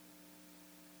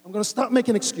 I'm going to stop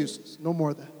making excuses. No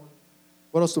more of that.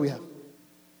 What else do we have?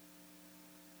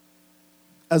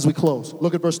 As we close,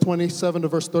 look at verse 27 to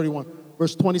verse 31.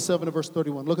 Verse 27 to verse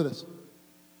 31. Look at this.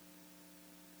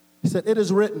 He said, it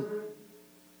is written.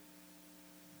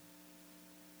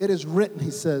 It is written,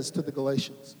 he says to the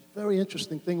Galatians. Very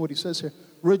interesting thing what he says here.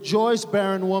 Rejoice,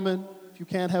 barren woman, if you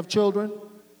can't have children.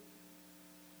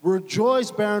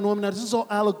 Rejoice, barren woman. Now, this is all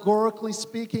allegorically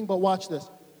speaking, but watch this.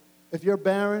 If you're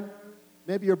barren,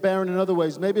 maybe you're barren in other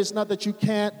ways. Maybe it's not that you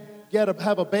can't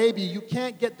have a baby. You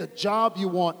can't get the job you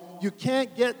want. You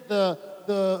can't get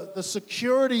the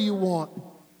security you want.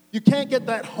 You can't get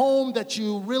that home that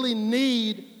you really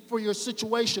need for your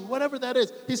situation, whatever that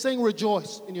is. He's saying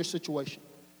rejoice in your situation.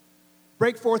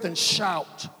 Break forth and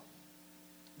shout.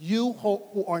 You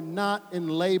who are not in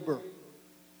labor,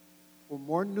 for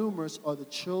more numerous are the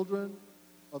children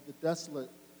of the desolate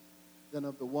than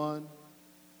of the one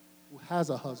who has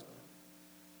a husband.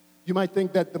 You might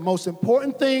think that the most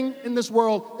important thing in this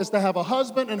world is to have a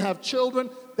husband and have children.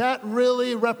 That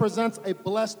really represents a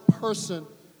blessed person.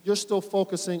 You're still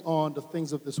focusing on the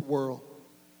things of this world.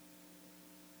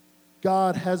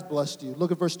 God has blessed you.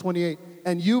 Look at verse 28.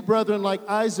 And you, brethren, like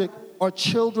Isaac, are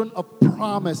children of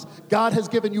promise. God has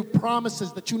given you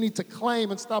promises that you need to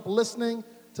claim and stop listening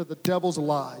to the devil's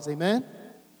lies. Amen?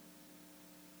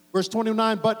 Verse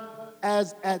 29, but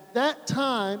as at that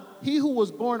time, he who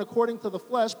was born according to the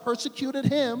flesh persecuted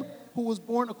him who was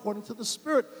born according to the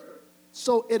Spirit.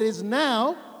 So it is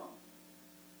now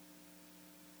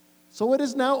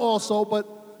also, but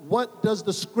what does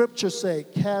the scripture say?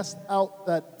 Cast out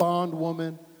that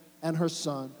bondwoman and her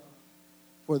son,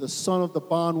 for the son of the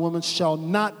bondwoman shall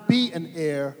not be an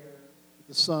heir with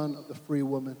the son of the free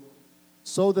woman.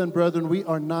 So then, brethren, we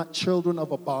are not children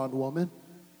of a bondwoman,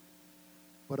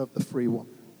 but of the free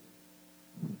woman.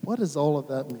 What does all of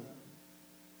that mean?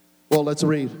 Well, let's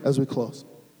read as we close.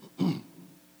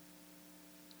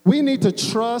 We need to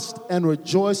trust and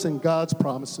rejoice in God's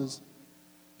promises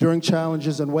during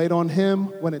challenges and wait on Him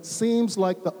when it seems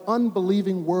like the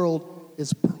unbelieving world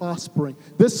is prospering.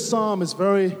 This psalm is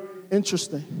very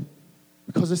interesting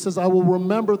because it says, I will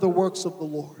remember the works of the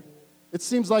Lord. It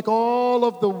seems like all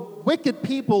of the wicked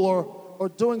people are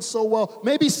doing so well.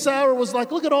 Maybe Sarah was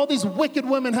like, look at all these wicked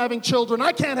women having children.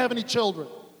 I can't have any children.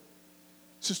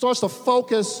 She starts to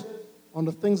focus on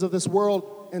the things of this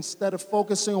world instead of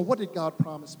focusing on what did God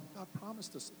promise me. God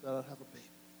promised us that I'd have a baby.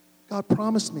 God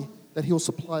promised me that He will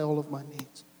supply all of my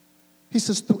needs. He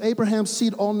says, through Abraham's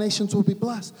seed, all nations will be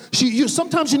blessed.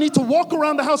 Sometimes you need to walk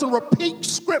around the house and repeat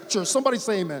scripture. Somebody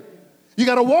say amen. You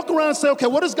got to walk around and say, okay,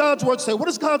 what does God's word say? What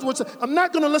does God's word say? I'm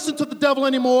not going to listen to the devil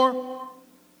anymore.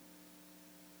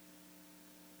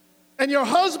 And your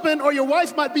husband or your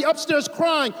wife might be upstairs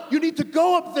crying. You need to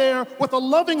go up there with a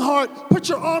loving heart, put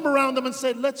your arm around them and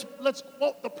say, let's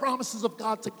quote the promises of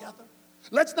God together.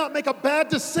 Let's not make a bad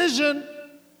decision.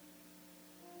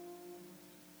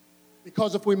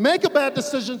 Because if we make a bad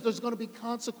decision, there's going to be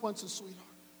consequences, sweetheart.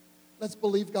 Let's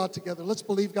believe God together. Let's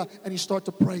believe God. And you start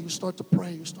to pray, you start to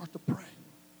pray, you start to pray.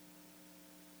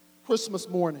 Christmas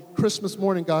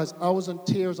morning, guys, I was in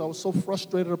tears. I was so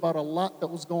frustrated about a lot that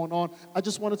was going on. I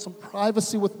just wanted some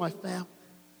privacy with my family.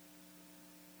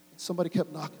 And somebody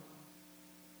kept knocking.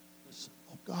 I said,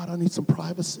 oh, God, I need some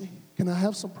privacy. Can I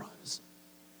have some privacy?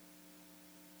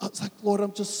 I was like, Lord,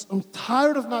 I'm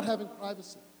tired of not having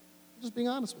privacy. I'm just being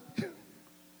honest with you.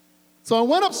 So I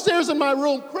went upstairs in my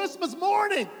room, Christmas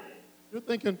morning. You're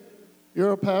thinking,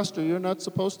 you're a pastor. You're not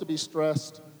supposed to be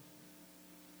stressed.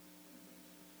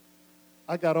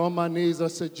 I got on my knees. I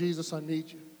said, Jesus, I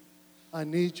need you. I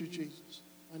need you, Jesus.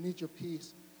 I need your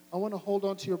peace. I want to hold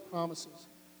on to your promises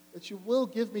that you will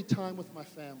give me time with my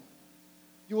family.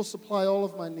 You will supply all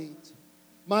of my needs.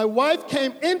 My wife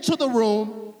came into the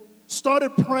room,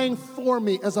 started praying for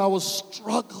me as I was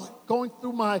struggling, going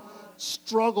through my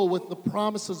struggle with the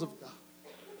promises of God.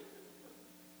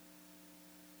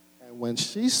 And when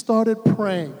she started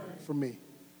praying for me,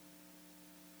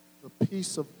 the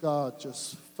peace of God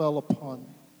just fell upon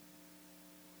me.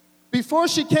 Before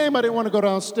she came, I didn't want to go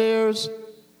downstairs.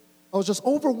 I was just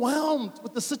overwhelmed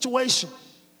with the situation.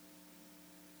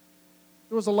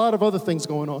 There was a lot of other things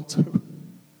going on too.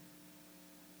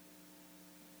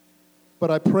 But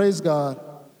I praise God.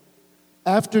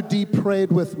 After Dee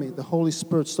prayed with me, the Holy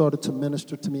Spirit started to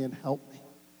minister to me and help me.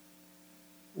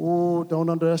 Oh, don't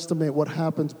underestimate what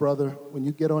happens, brother, when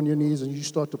you get on your knees and you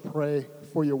start to pray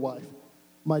for your wife.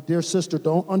 My dear sister,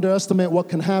 don't underestimate what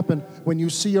can happen when you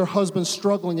see your husband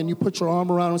struggling and you put your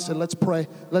arm around him and say, let's pray.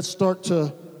 Let's start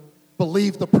to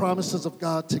believe the promises of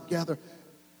God together.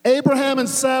 Abraham and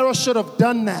Sarah should have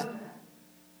done that.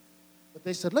 But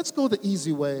they said, let's go the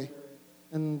easy way.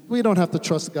 And we don't have to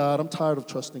trust God. I'm tired of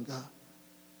trusting God.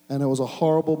 And it was a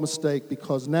horrible mistake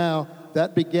because now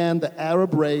that began the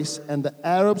Arab race, and the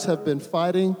Arabs have been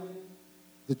fighting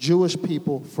the Jewish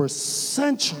people for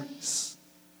centuries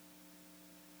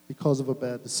because of a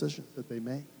bad decision that they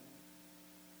made.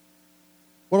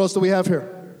 What else do we have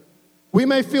here? We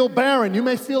may feel barren. You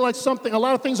may feel like a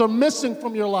lot of things are missing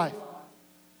from your life.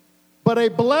 But a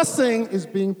blessing is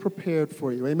being prepared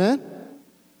for you. Amen?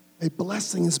 A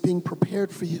blessing is being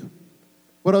prepared for you.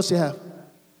 What else do you have?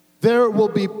 There will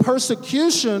be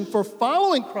persecution for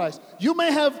following Christ. You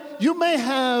may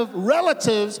have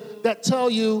relatives that tell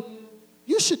you,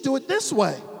 you should do it this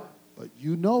way. But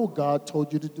you know God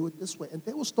told you to do it this way. And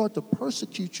they will start to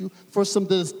persecute you for some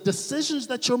decisions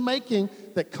that you're making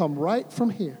that come right from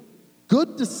here.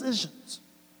 Good decisions.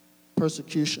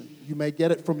 Persecution. You may get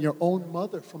it from your own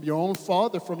mother, from your own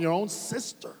father, from your own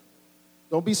sister.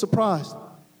 Don't be surprised.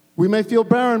 We may feel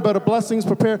barren, but a blessing is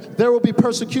prepared. There will be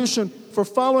persecution for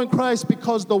following Christ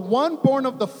because the one born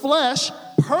of the flesh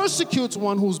persecutes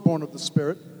one who's born of the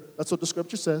Spirit. That's what the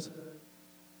scripture says.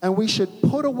 And we should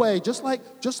put away, just like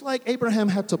Abraham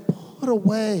had to put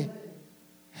away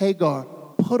Hagar,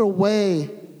 put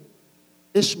away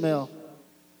Ishmael.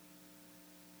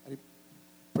 And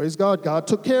praise God, God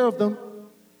took care of them.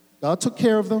 God took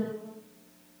care of them.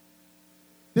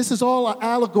 This is all an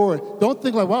allegory. Don't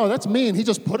think like, wow, that's mean. He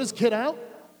just put his kid out.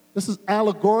 This is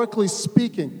allegorically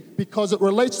speaking because it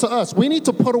relates to us. We need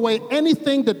to put away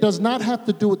anything that does not have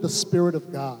to do with the Spirit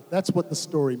of God. That's what the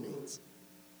story means.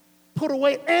 Put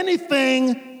away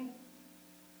anything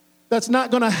that's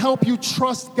not going to help you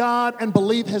trust God and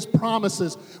believe His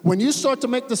promises. When you start to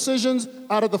make decisions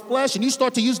out of the flesh and you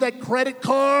start to use that credit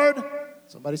card,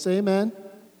 somebody say amen,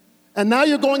 and now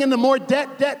you're going into more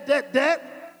debt,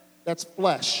 that's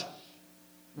flesh.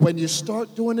 When you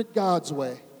start doing it God's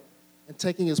way and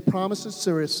taking His promises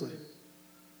seriously,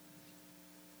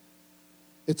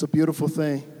 it's a beautiful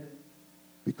thing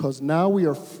because now we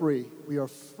are free. We are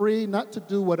free not to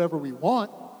do whatever we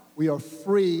want. We are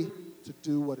free to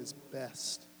do what is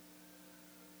best.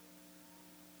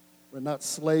 We're not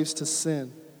slaves to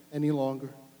sin any longer.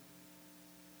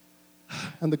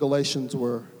 And the Galatians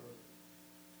were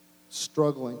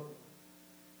struggling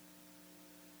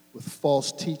with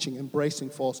false teaching, embracing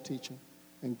false teaching.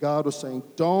 And God was saying,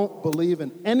 don't believe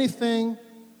in anything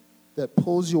that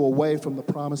pulls you away from the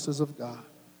promises of God.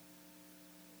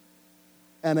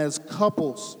 And as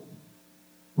couples,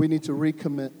 we need to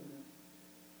recommit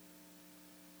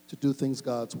to do things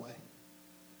God's way.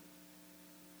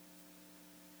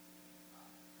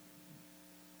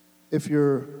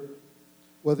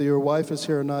 Whether your wife is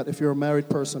here or not, if you're a married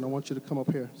person, I want you to come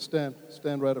up here. Stand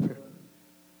right up here.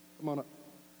 Come on up.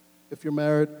 If you're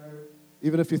married,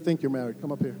 even if you think you're married,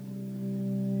 come up here.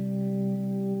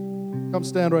 Come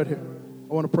stand right here.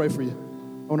 I want to pray for you.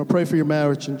 I want to pray for your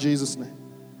marriage in Jesus' name.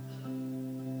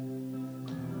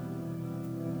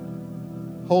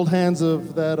 Hold hands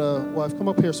of that wife. Come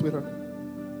up here, sweetheart.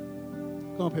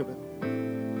 Come up here, baby.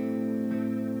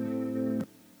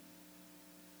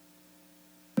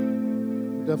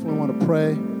 Definitely want to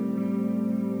pray.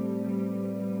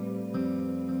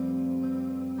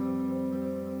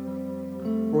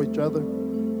 For each other.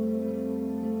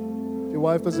 If your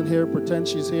wife isn't here, pretend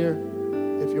she's here.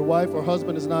 If your wife or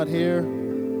husband is not here,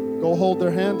 go hold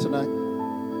their hand tonight.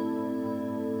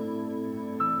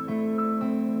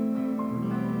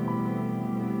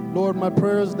 Lord, my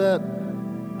prayer is that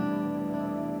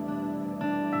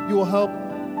you will help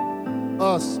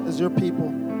us as your people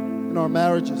in our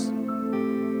marriages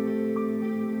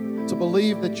to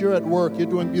believe that you're at work, you're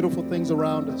doing beautiful things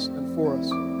around us and for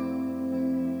us.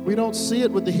 We don't see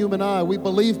it with the human eye. We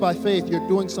believe by faith you're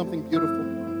doing something beautiful.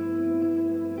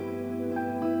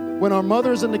 When our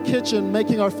mother's in the kitchen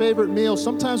making our favorite meal,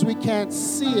 sometimes we can't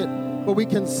see it, but we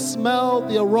can smell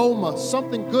the aroma.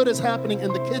 Something good is happening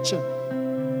in the kitchen.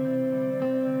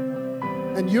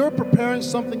 And you're preparing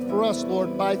something for us,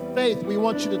 Lord. By faith, we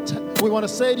want to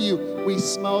say to you, we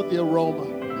smell the aroma.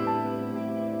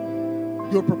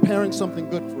 You're preparing something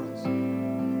good for us.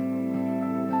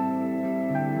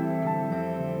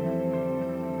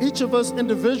 Each of us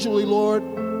individually, Lord,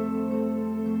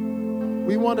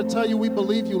 we want to tell you we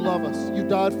believe you love us. You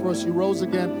died for us. You rose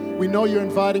again. We know you're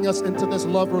inviting us into this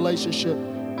love relationship.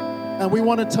 And we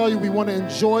want to tell you we want to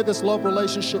enjoy this love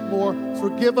relationship more.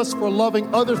 Forgive us for loving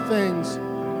other things.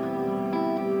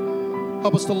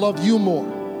 Help us to love you more.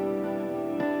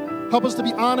 Help us to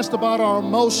be honest about our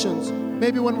emotions.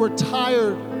 Maybe when we're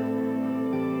tired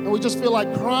and we just feel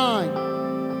like crying.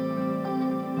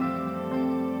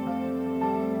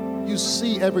 You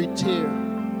see every tear.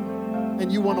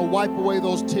 And you want to wipe away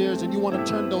those tears. And you want to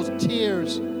turn those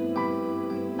tears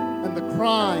and the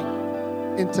crying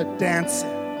into dancing.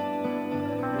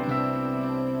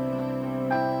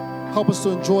 Help us to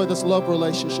enjoy this love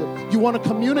relationship. You want to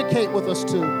communicate with us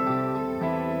too.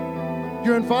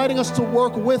 You're inviting us to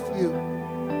work with you,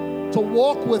 to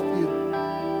walk with you.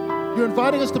 You're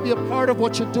inviting us to be a part of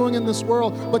what you're doing in this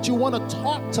world, but you want to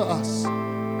talk to us.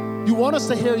 You want us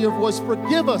to hear your voice.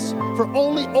 Forgive us for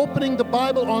only opening the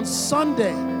Bible on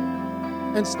Sunday.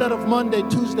 instead of Monday,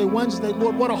 Tuesday, Wednesday.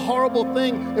 Lord, what a horrible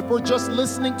thing if we're just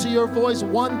listening to your voice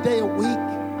one day a week.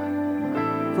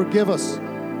 Forgive us.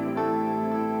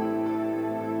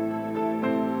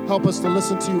 Help us to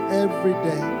listen to you every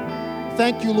day.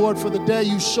 Thank you, Lord, for the day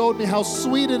you showed me how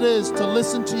sweet it is to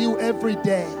listen to you every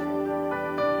day.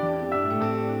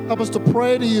 Help us to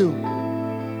pray to you.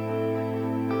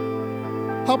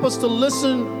 Help us to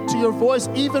listen to your voice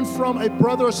even from a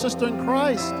brother or sister in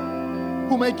Christ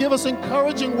who may give us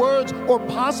encouraging words, or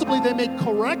possibly they may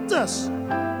correct us,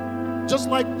 just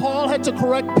like Paul had to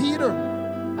correct Peter.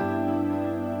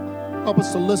 Help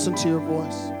us to listen to your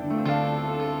voice.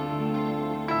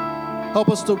 Help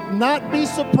us to not be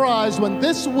surprised when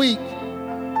this week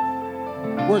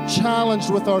we're challenged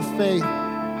with our faith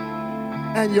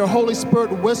and your Holy Spirit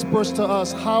whispers to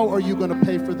us, how are you going to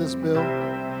pay for this bill?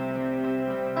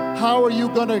 How are you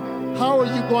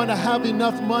going to have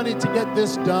enough money to get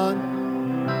this done?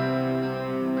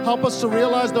 Help us to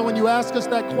realize that when you ask us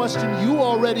that question, you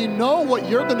already know what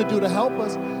you're going to do to help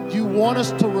us. You want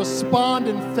us to respond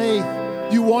in faith.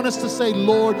 You want us to say,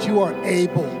 Lord, you are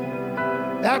able.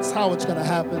 That's how it's going to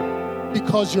happen,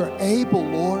 because you're able,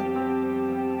 Lord.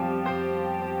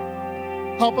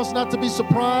 Help us not to be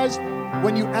surprised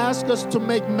when you ask us to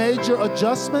make major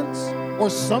adjustments or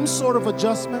some sort of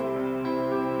adjustment.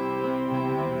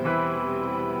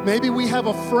 Maybe we have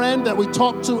a friend that we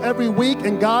talk to every week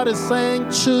and God is saying,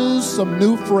 choose some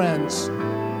new friends.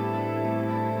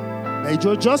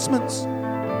 Major adjustments.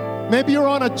 Maybe you're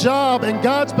on a job and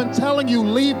God's been telling you,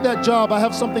 leave that job. I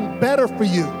have something better for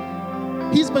you.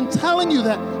 He's been telling you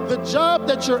that the job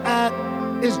that you're at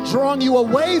is drawing you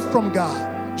away from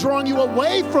God, drawing you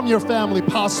away from your family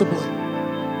possibly.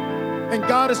 And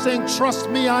God is saying, trust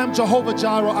me, I am Jehovah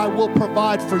Jireh. I will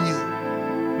provide for you.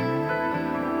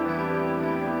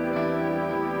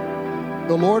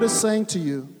 The Lord is saying to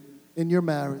you in your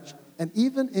marriage and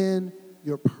even in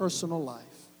your personal life,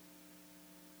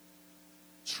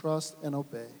 trust and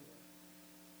obey.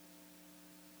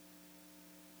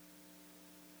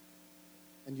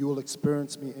 And you will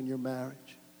experience me in your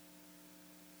marriage,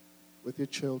 with your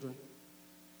children,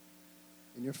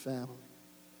 in your family.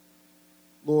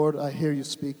 Lord, I hear you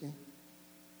speaking.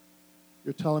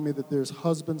 You're telling me that there's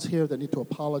husbands here that need to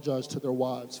apologize to their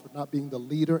wives for not being the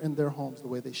leader in their homes the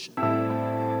way they should.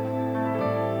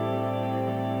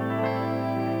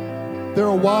 There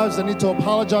are wives that need to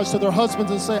apologize to their husbands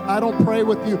and say, I don't pray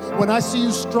with you. When I see you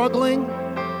struggling,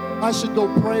 I should go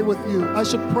pray with you. I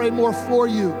should pray more for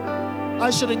you.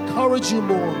 I should encourage you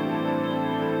more.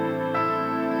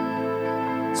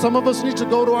 Some of us need to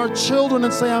go to our children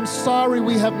and say, I'm sorry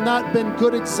we have not been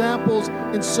good examples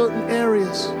in certain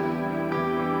areas.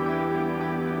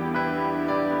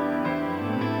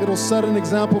 It'll set an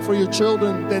example for your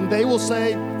children. Then they will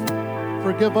say,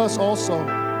 forgive us also.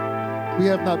 We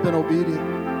have not been obedient.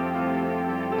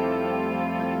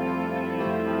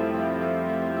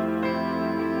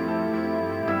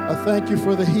 I thank you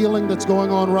for the healing that's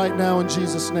going on right now in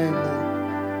Jesus' name, Lord.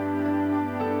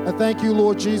 I thank you,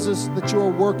 Lord Jesus, that you are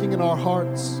working in our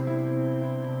hearts.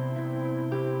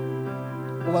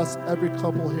 Bless every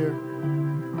couple here.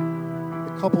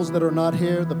 The couples that are not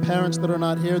here, the parents that are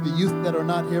not here, the youth that are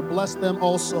not here, bless them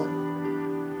also.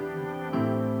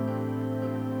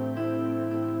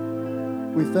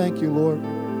 We thank you, Lord.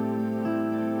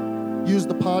 Use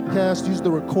the podcast, use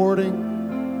the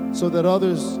recording so that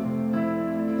others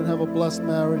can have a blessed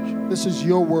marriage. This is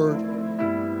your word.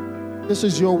 This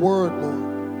is your word, Lord.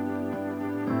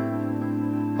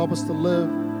 Help us to live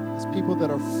as people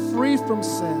that are free from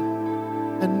sin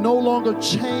and no longer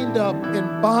chained up in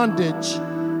bondage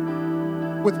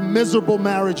with miserable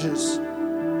marriages.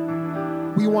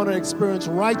 We want to experience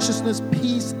righteousness,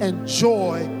 peace, and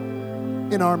joy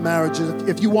in our marriages.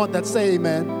 If you want that, say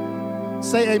amen.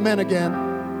 Say amen again.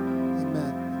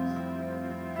 Amen.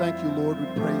 Thank you, Lord. We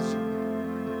praise you.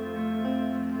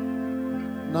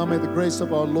 Now may the grace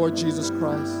of our Lord Jesus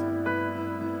Christ,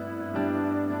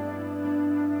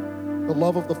 the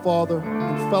love of the Father,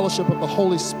 and fellowship of the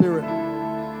Holy Spirit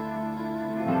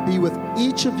be with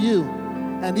each of you,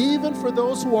 and even for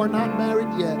those who are not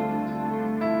married yet,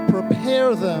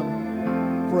 prepare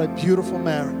them for a beautiful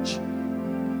marriage.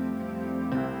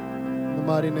 In the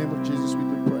mighty name of Jesus, we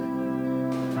do pray.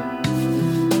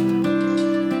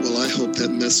 Well, I hope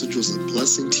that message was a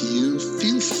blessing to you.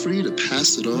 Feel free to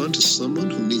pass it on to someone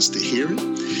who needs to hear it.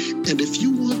 And if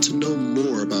you want to know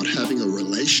more about having a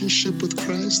relationship with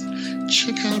Christ,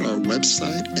 check out our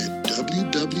website at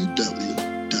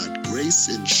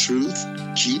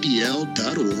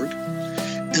www.graceandtruthgdl.org.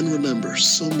 And remember,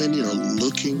 so many are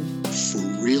looking for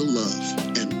real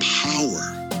love and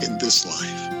power in this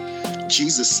life.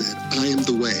 Jesus said, I am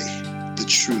the way, the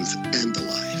truth, and the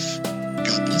life.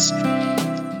 God bless you.